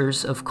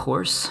archers, of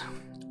course,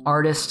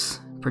 artists,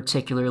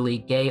 particularly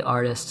gay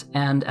artists,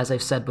 and as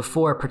I've said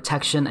before,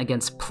 protection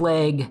against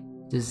plague,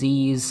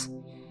 disease,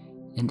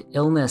 and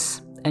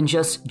illness, and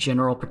just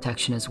general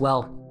protection as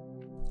well.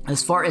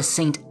 As far as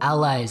saint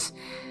allies,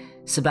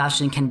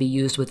 Sebastian can be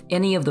used with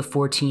any of the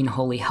 14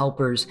 holy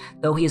helpers,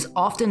 though he is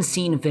often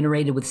seen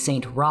venerated with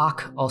Saint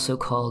Roch, also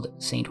called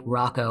Saint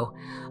Rocco.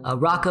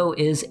 Rocco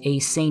is a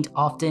saint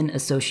often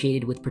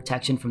associated with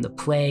protection from the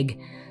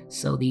plague,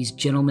 so these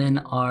gentlemen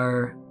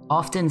are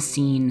often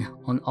seen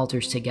on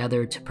altars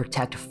together to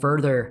protect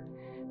further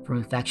from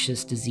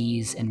infectious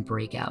disease and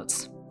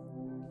breakouts.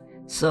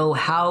 So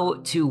how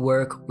to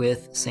work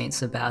with Saint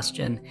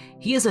Sebastian?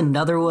 He is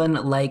another one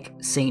like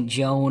Saint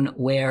Joan,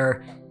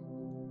 where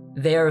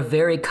they are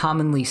very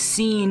commonly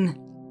seen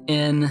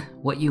in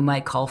what you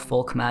might call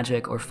folk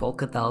magic or folk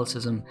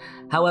Catholicism.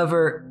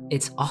 However,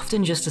 it's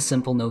often just a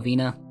simple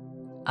novena.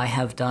 I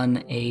have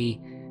done a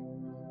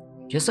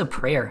just a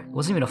prayer. It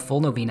wasn't even a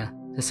full novena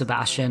to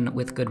Sebastian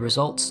with good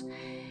results.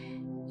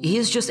 He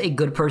is just a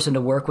good person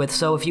to work with,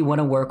 so if you want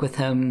to work with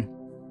him,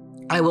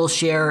 I will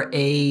share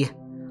a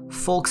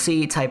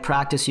folksy type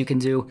practice you can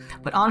do,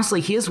 but honestly,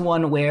 he is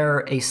one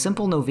where a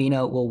simple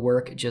novena will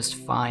work just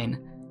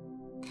fine.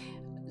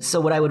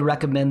 So what I would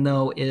recommend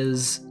though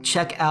is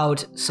check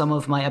out some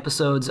of my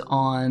episodes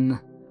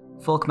on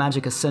Folk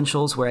Magic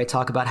Essentials, where I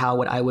talk about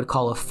what I would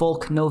call a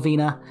folk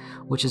novena,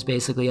 which is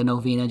basically a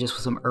novena just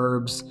with some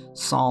herbs,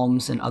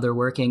 psalms, and other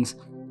workings.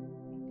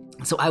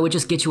 So I would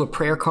just get you a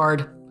prayer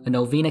card, a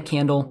novena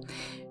candle,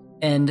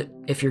 and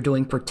if you're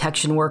doing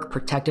protection work,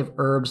 protective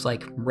herbs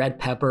like red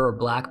pepper or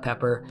black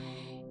pepper,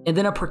 and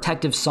then a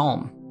protective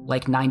psalm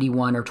like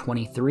 91 or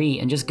 23,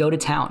 and just go to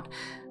town.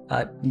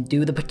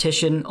 Do the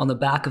petition on the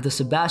back of the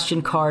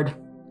Sebastian card,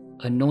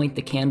 anoint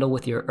the candle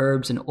with your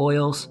herbs and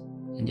oils,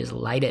 and just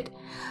light it.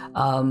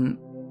 And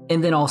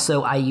then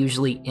also I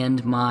usually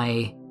end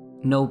my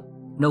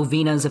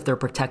novenas, if they're a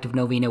protective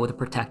novena, with a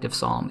protective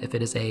psalm. If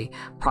it is a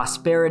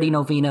prosperity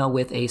novena,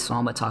 with a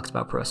psalm that talks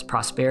about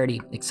prosperity,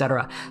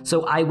 etc.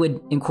 So I would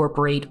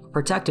incorporate a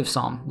protective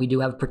psalm. We do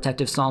have a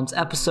protective psalms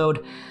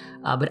episode,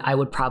 but I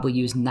would probably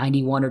use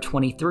 91 or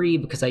 23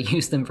 because I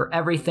use them for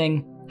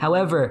everything.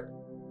 However,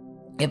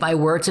 if I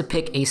were to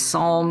pick a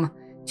psalm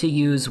to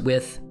use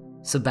with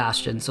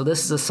Sebastian, so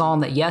this is a psalm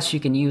that, yes, you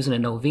can use in a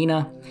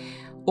novena,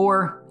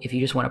 or if you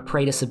just want to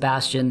pray to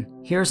Sebastian,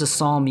 here's a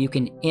psalm you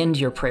can end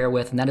your prayer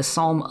with, and that is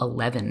Psalm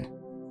 11.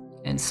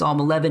 And Psalm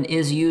 11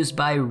 is used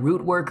by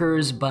root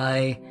workers,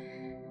 by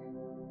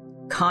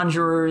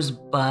conjurers,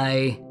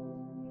 by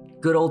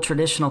good old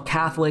traditional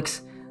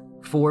Catholics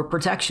for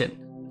protection.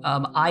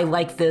 I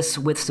like this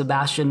with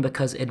Sebastian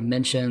because it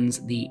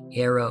mentions the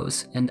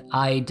arrows, and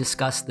I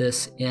discussed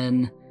this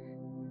in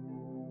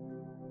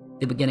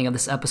the beginning of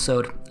this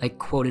episode. I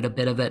quoted a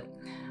bit of it.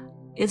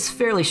 It's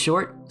fairly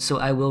short, so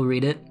I will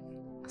read it.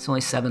 It's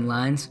only 7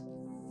 lines.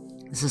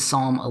 This is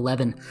Psalm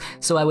 11.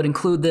 So I would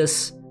include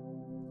this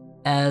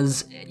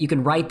as, you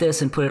can write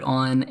this and put it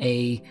on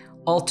a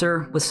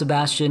altar with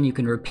Sebastian. You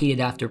can repeat it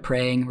after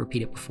praying,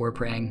 repeat it before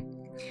praying.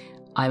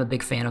 I'm a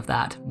big fan of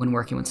that when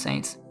working with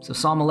saints. So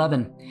Psalm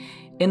 11.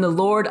 In the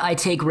Lord I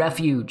take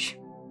refuge.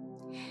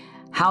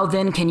 How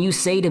then can you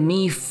say to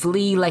me,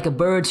 flee like a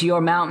bird to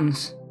your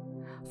mountains?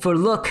 For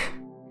look,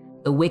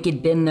 the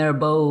wicked bend their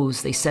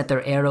bows, they set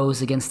their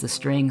arrows against the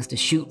strings to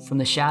shoot from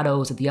the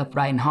shadows at the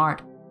upright in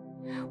heart.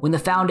 When the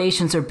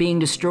foundations are being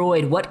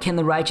destroyed, what can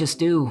the righteous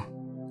do?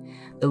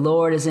 The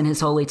Lord is in his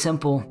holy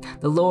temple.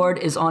 The Lord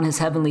is on his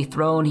heavenly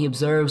throne. He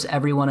observes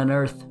everyone on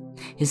earth.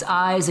 His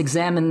eyes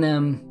examine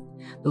them.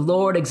 The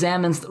Lord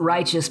examines the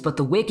righteous, but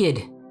the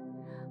wicked,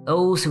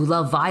 those who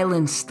love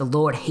violence, the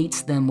Lord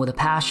hates them with a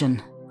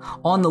passion.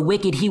 On the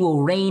wicked he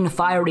will rain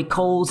fiery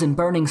coals and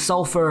burning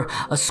sulfur.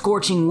 A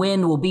scorching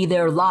wind will be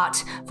their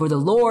lot, for the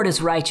Lord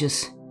is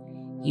righteous.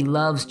 He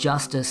loves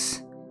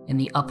justice, and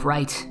the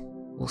upright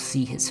will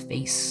see his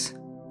face.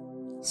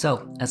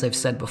 So, as I've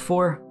said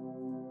before,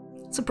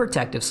 it's a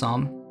protective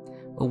psalm.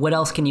 But what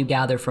else can you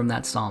gather from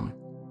that psalm?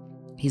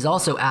 The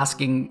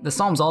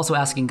psalm's also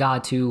asking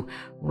God to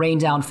rain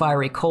down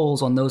fiery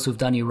coals on those who've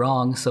done you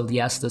wrong. So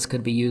yes, this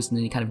could be used in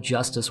any kind of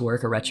justice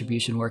work or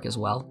retribution work as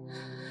well.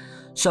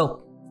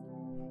 So,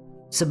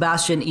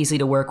 Sebastian, easy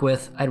to work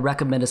with. I'd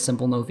recommend a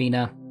simple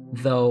novena,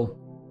 though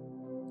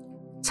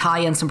tie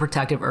in some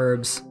protective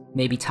herbs,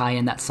 maybe tie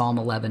in that Psalm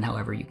 11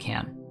 however you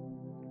can.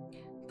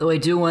 Though I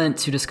do want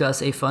to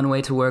discuss a fun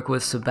way to work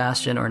with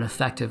Sebastian, or an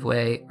effective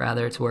way,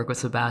 rather, to work with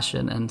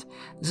Sebastian, and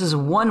this is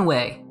one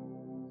way,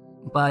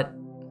 but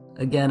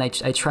again, I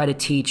try to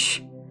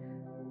teach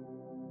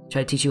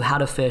you how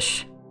to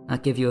fish,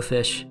 not give you a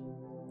fish,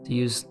 to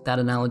use that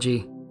analogy,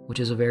 which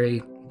is a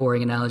very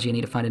boring analogy. I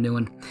need to find a new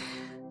one.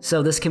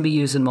 So this can be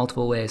used in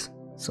multiple ways.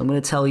 So I'm going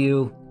to tell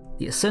you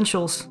the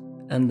essentials,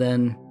 and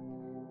then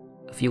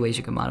a few ways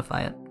you can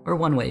modify it, or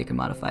one way you can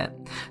modify it.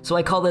 So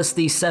I call this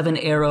the 7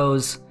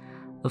 arrows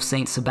of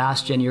Saint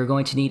Sebastian. You're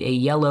going to need a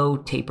yellow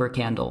taper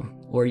candle,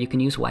 or you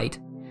can use white,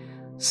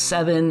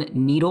 7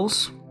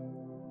 needles,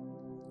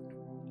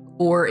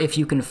 or if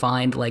you can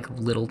find like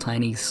little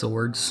tiny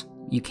swords,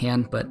 you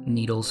can, but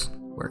needles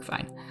work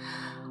fine.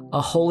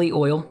 A holy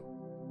oil,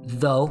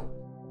 though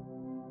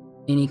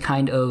any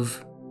kind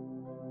of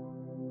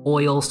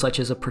oil, such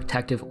as a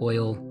protective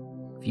oil,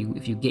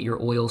 if you get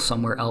your oil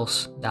somewhere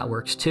else, that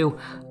works too.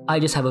 I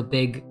just have a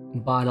big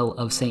bottle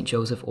of St.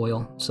 Joseph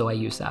oil, so I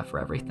use that for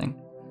everything.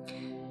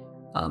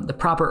 The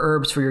proper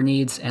herbs for your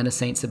needs, and a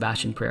St.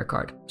 Sebastian prayer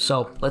card.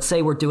 So let's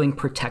say we're doing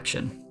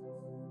protection.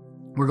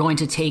 We're going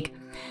to take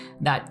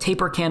that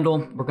taper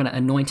candle, we're going to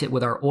anoint it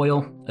with our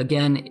oil.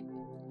 Again,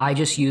 I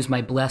just use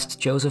my blessed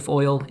Joseph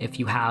oil. If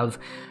you have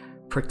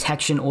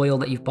protection oil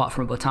that you've bought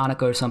from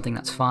Botanica or something,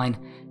 that's fine.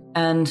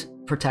 And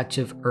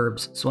protective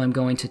herbs. So I'm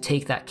going to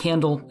take that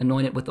candle,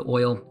 anoint it with the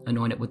oil,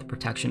 anoint it with the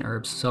protection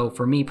herbs. So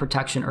for me,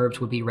 protection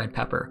herbs would be red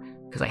pepper,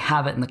 because I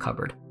have it in the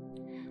cupboard.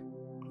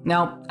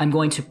 Now, I'm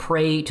going to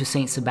pray to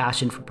Saint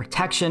Sebastian for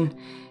protection,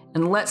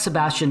 and let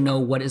Sebastian know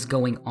what is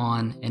going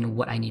on and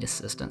what I need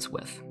assistance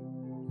with.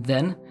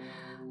 Then,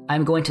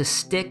 I'm going to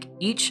stick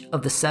each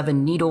of the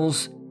 7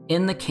 needles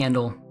in the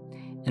candle,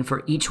 and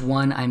for each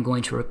one I'm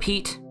going to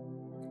repeat,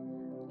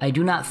 I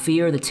do not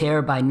fear the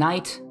terror by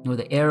night, nor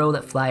the arrow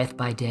that flieth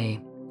by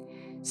day.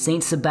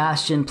 Saint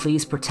Sebastian,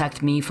 please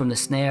protect me from the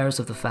snares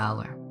of the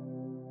fowler.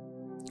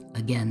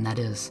 Again, that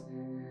is,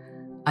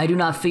 I do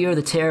not fear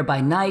the terror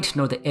by night,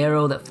 nor the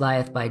arrow that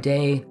flieth by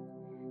day.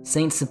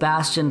 Saint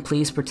Sebastian,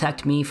 please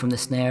protect me from the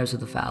snares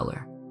of the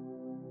fowler.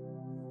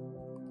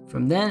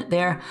 From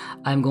there,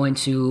 I'm going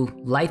to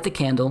light the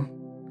candle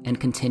and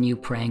continue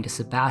praying to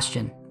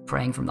Sebastian,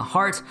 praying from the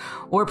heart,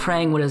 or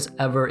praying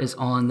whatever is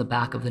on the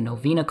back of the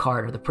novena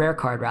card, or the prayer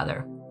card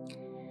rather.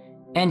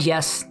 And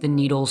yes, the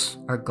needles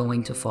are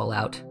going to fall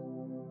out.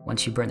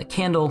 Once you burn the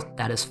candle,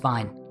 that is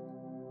fine.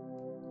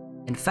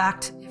 In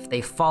fact, if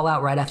they fall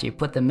out right after you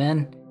put them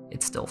in,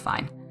 it's still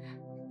fine.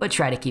 But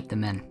try to keep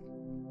them in.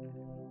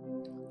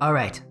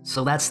 Alright,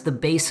 so that's the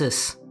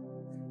basis.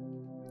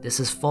 This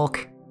is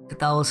folk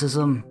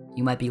Catholicism.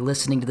 You might be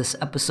listening to this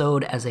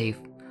episode as a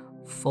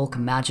folk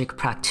magic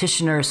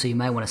practitioner, so you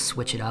might want to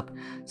switch it up.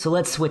 So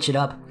let's switch it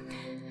up.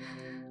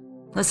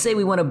 Let's say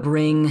we want to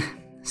bring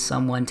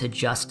someone to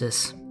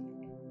justice.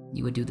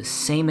 You would do the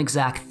same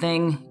exact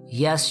thing.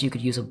 Yes, you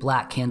could use a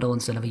black candle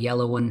instead of a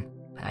yellow one,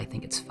 but I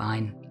think it's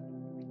fine.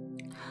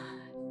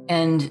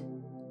 And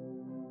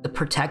the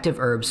protective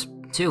herbs,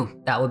 too.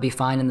 That would be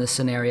fine in this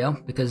scenario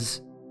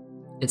because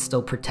it's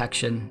still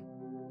protection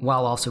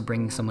while also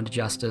bringing someone to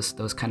justice.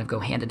 Those kind of go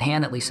hand in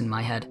hand, at least in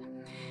my head.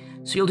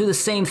 So you'll do the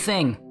same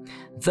thing.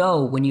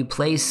 Though, when you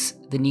place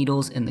the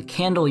needles in the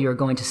candle, you're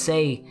going to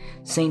say,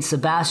 Saint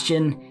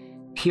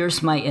Sebastian,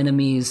 pierce my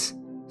enemies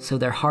so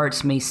their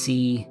hearts may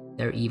see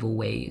their evil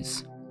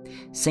ways.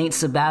 Saint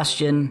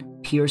Sebastian,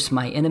 pierce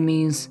my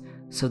enemies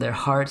so their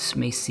hearts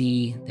may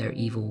see their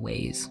evil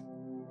ways.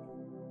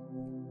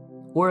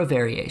 Or a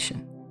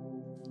variation,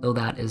 though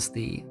that is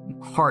the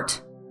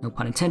heart, no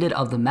pun intended,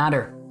 of the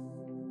matter.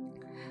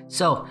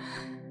 So,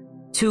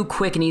 2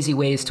 quick and easy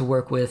ways to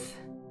work with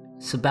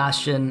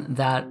Sebastian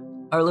that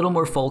are a little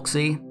more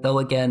folksy, though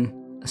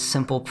again, a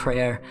simple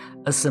prayer,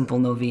 a simple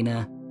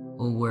novena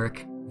will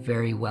work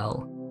very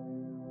well.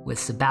 With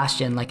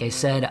Sebastian, like I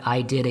said,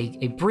 I did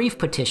a brief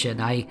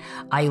petition. I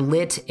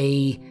lit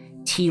a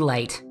tea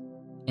light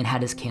and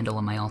had his candle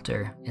on my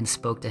altar and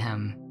spoke to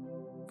him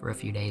for a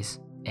few days.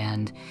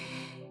 And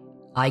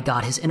I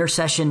got his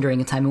intercession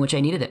during a time in which I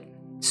needed it.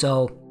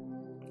 So,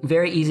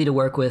 very easy to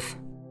work with.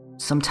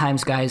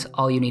 Sometimes, guys,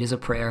 all you need is a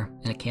prayer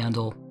and a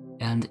candle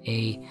and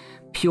a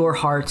pure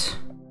heart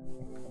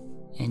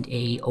and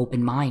a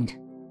open mind.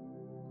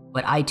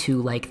 But I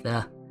too like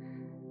the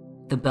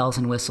bells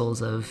and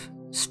whistles of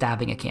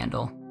stabbing a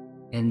candle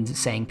and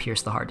saying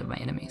pierce the heart of my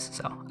enemies.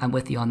 So I'm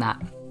with you on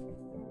that.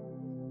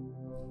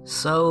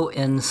 So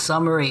in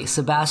summary,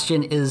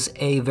 Sebastian is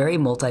a very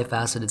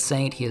multifaceted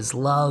saint. He is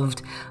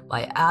loved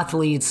by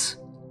athletes,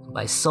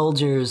 by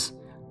soldiers,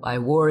 by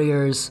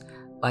warriors,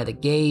 by the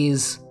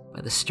gays,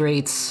 by the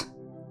straights,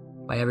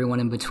 by everyone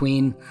in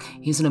between.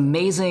 He's an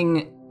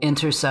amazing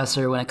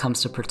intercessor when it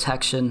comes to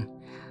protection,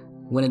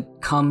 when it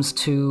comes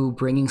to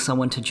bringing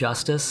someone to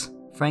justice,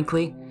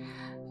 frankly,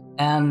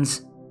 and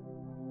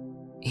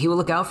he will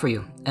look out for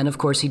you. And of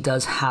course, he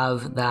does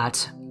have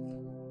that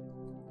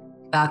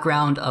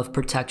background of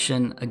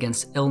protection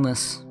against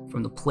illness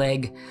from the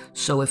plague.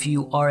 So if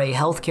you are a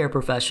healthcare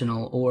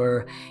professional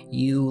or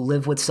you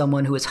live with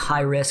someone who is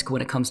high risk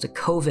when it comes to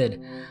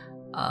COVID,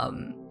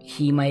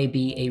 he may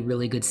be a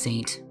really good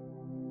saint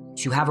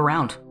to have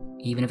around,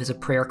 even if it's a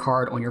prayer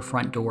card on your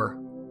front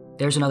door.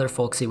 There's another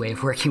folksy way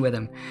of working with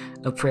him,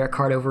 a prayer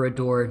card over a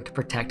door to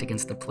protect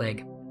against the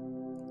plague.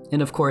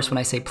 And of course, when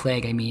I say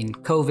plague, I mean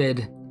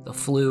COVID, the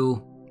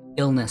flu,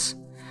 illness.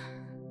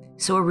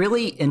 So a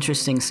really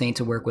interesting saint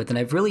to work with, and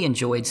I've really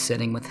enjoyed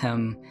sitting with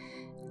him.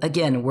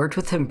 Again, worked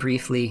with him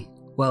briefly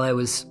while I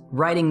was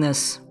writing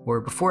this,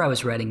 or before I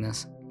was writing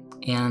this,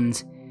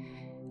 and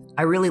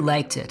I really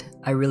liked it.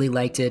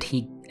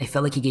 I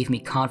felt like he gave me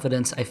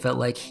confidence. I felt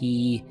like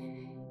he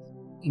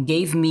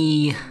gave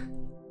me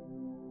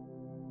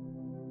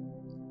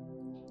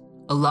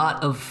a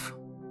lot of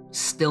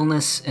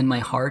stillness in my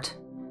heart,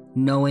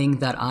 knowing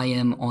that I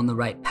am on the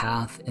right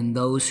path, and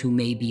those who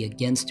may be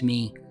against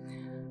me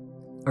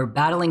are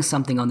battling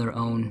something on their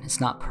own. It's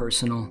not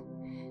personal,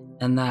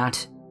 and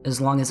that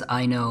as long as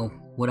I know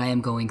what I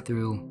am going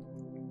through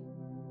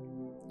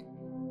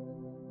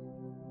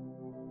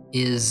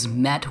is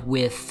met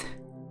with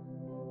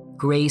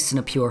grace and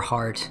a pure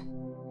heart,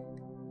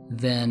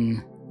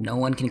 then no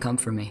one can come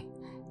for me.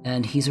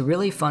 And he's a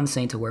really fun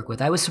saint to work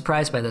with. I was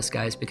surprised by this,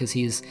 guys, because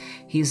he's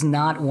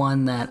not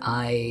one that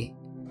I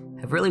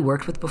have really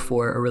worked with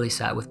before or really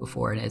sat with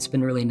before, and it's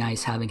been really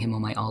nice having him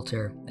on my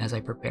altar as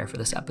I prepare for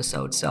this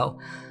episode. So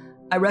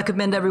I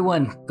recommend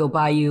everyone go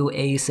buy you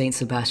a Saint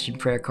Sebastian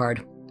prayer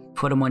card,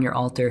 put him on your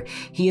altar.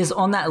 He is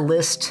on that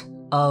list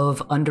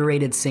of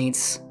underrated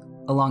saints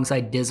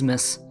alongside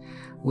Dismas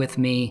with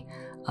me,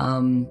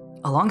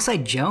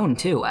 alongside Joan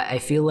too. I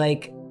feel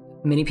like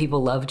many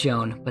people love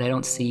Joan, but I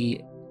don't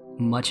see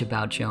much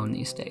about Joan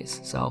these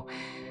days. So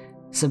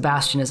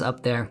Sebastian is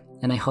up there,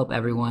 and I hope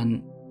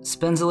everyone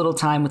spends a little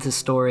time with his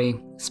story,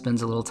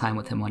 spends a little time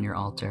with him on your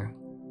altar.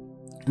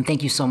 And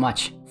thank you so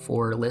much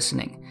for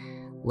listening.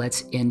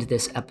 Let's end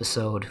this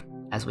episode,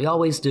 as we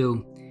always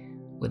do,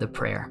 with a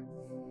prayer.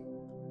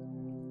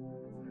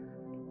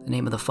 In the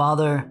name of the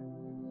Father,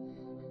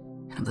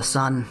 and of the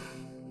Son,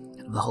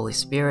 and of the Holy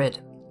Spirit.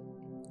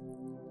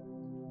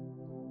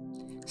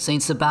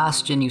 Saint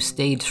Sebastian, you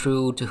stayed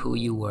true to who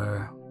you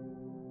were,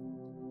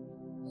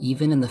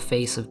 even in the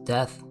face of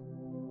death.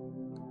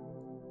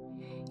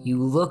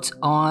 You looked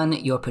on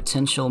your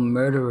potential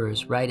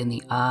murderers right in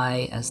the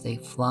eye as they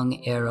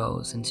flung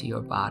arrows into your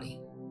body.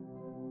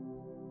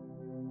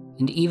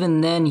 And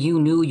even then,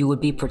 you knew you would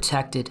be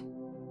protected.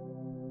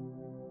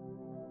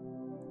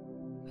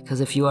 Because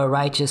if you are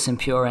righteous and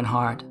pure in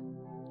heart,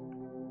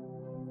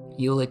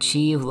 you'll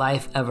achieve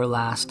life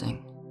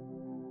everlasting.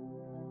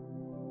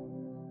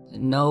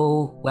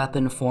 No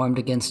weapon formed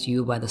against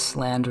you by the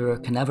slanderer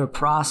can ever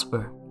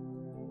prosper.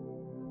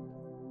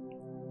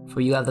 For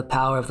you have the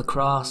power of the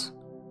cross.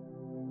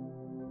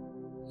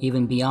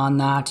 Even beyond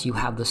that, you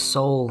have the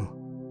soul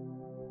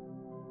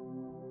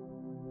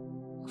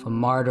of a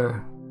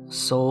martyr, a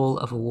soul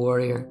of a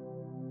warrior,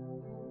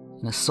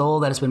 and a soul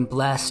that has been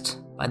blessed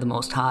by the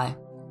Most High.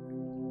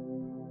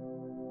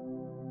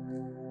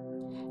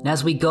 And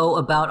as we go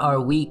about our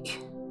week,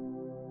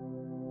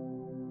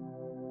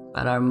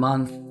 about our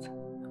month,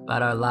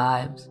 about our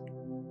lives,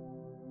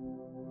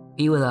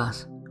 be with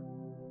us.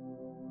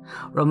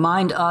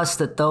 Remind us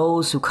that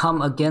those who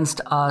come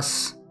against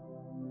us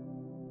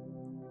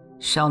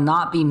shall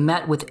not be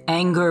met with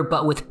anger,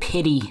 but with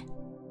pity.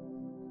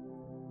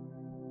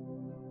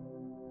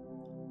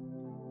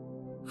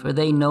 For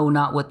they know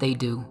not what they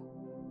do.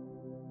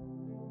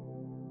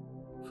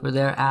 For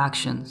their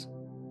actions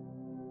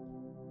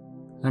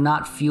are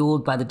not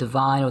fueled by the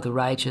divine or the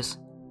righteous,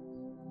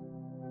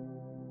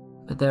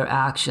 but their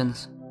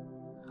actions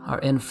are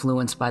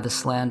influenced by the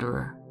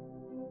slanderer.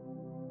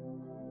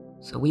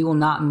 So we will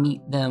not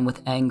meet them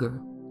with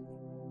anger.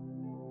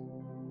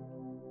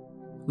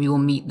 We will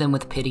meet them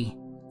with pity.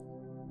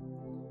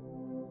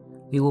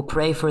 We will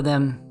pray for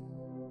them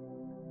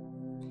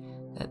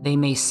that they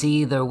may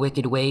see their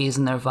wicked ways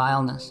and their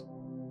vileness.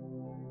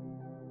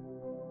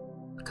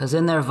 Because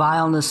in their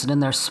vileness and in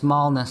their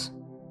smallness,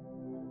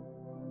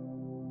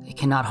 they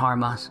cannot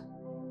harm us.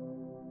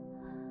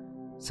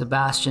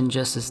 Sebastian,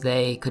 just as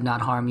they could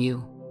not harm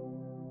you.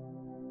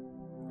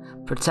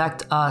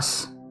 Protect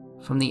us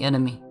from the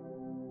enemy.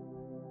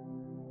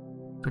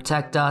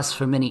 Protect us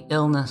from any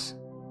illness,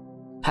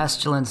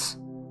 pestilence,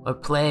 or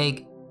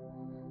plague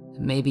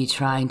that may be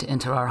trying to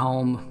enter our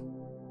home,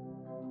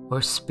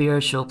 or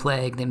spiritual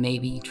plague that may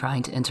be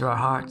trying to enter our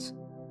hearts.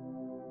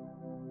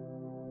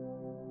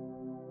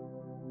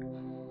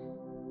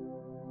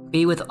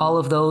 Be with all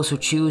of those who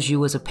choose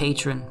you as a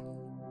patron,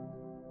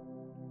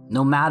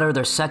 no matter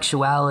their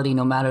sexuality,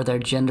 no matter their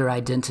gender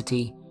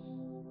identity,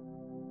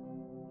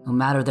 no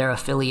matter their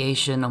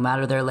affiliation, no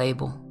matter their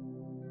label.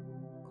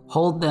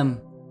 Hold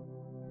them,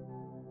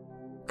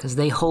 because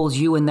they hold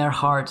you in their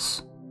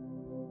hearts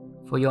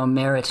for your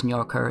merit and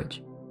your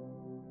courage.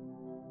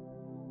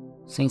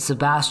 Saint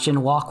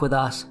Sebastian, walk with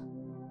us.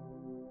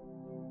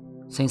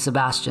 Saint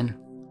Sebastian,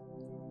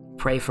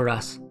 pray for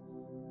us.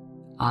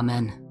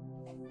 Amen.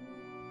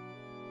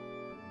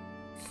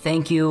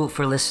 Thank you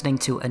for listening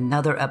to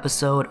another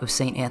episode of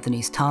St.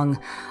 Anthony's Tongue.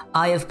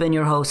 I have been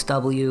your host,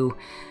 W.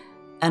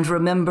 And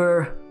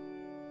remember,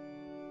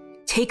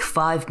 take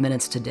 5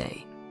 minutes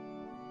today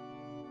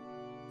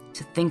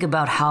to think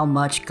about how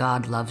much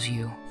God loves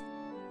you.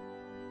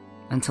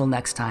 Until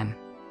next time,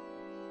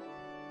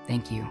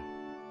 thank you.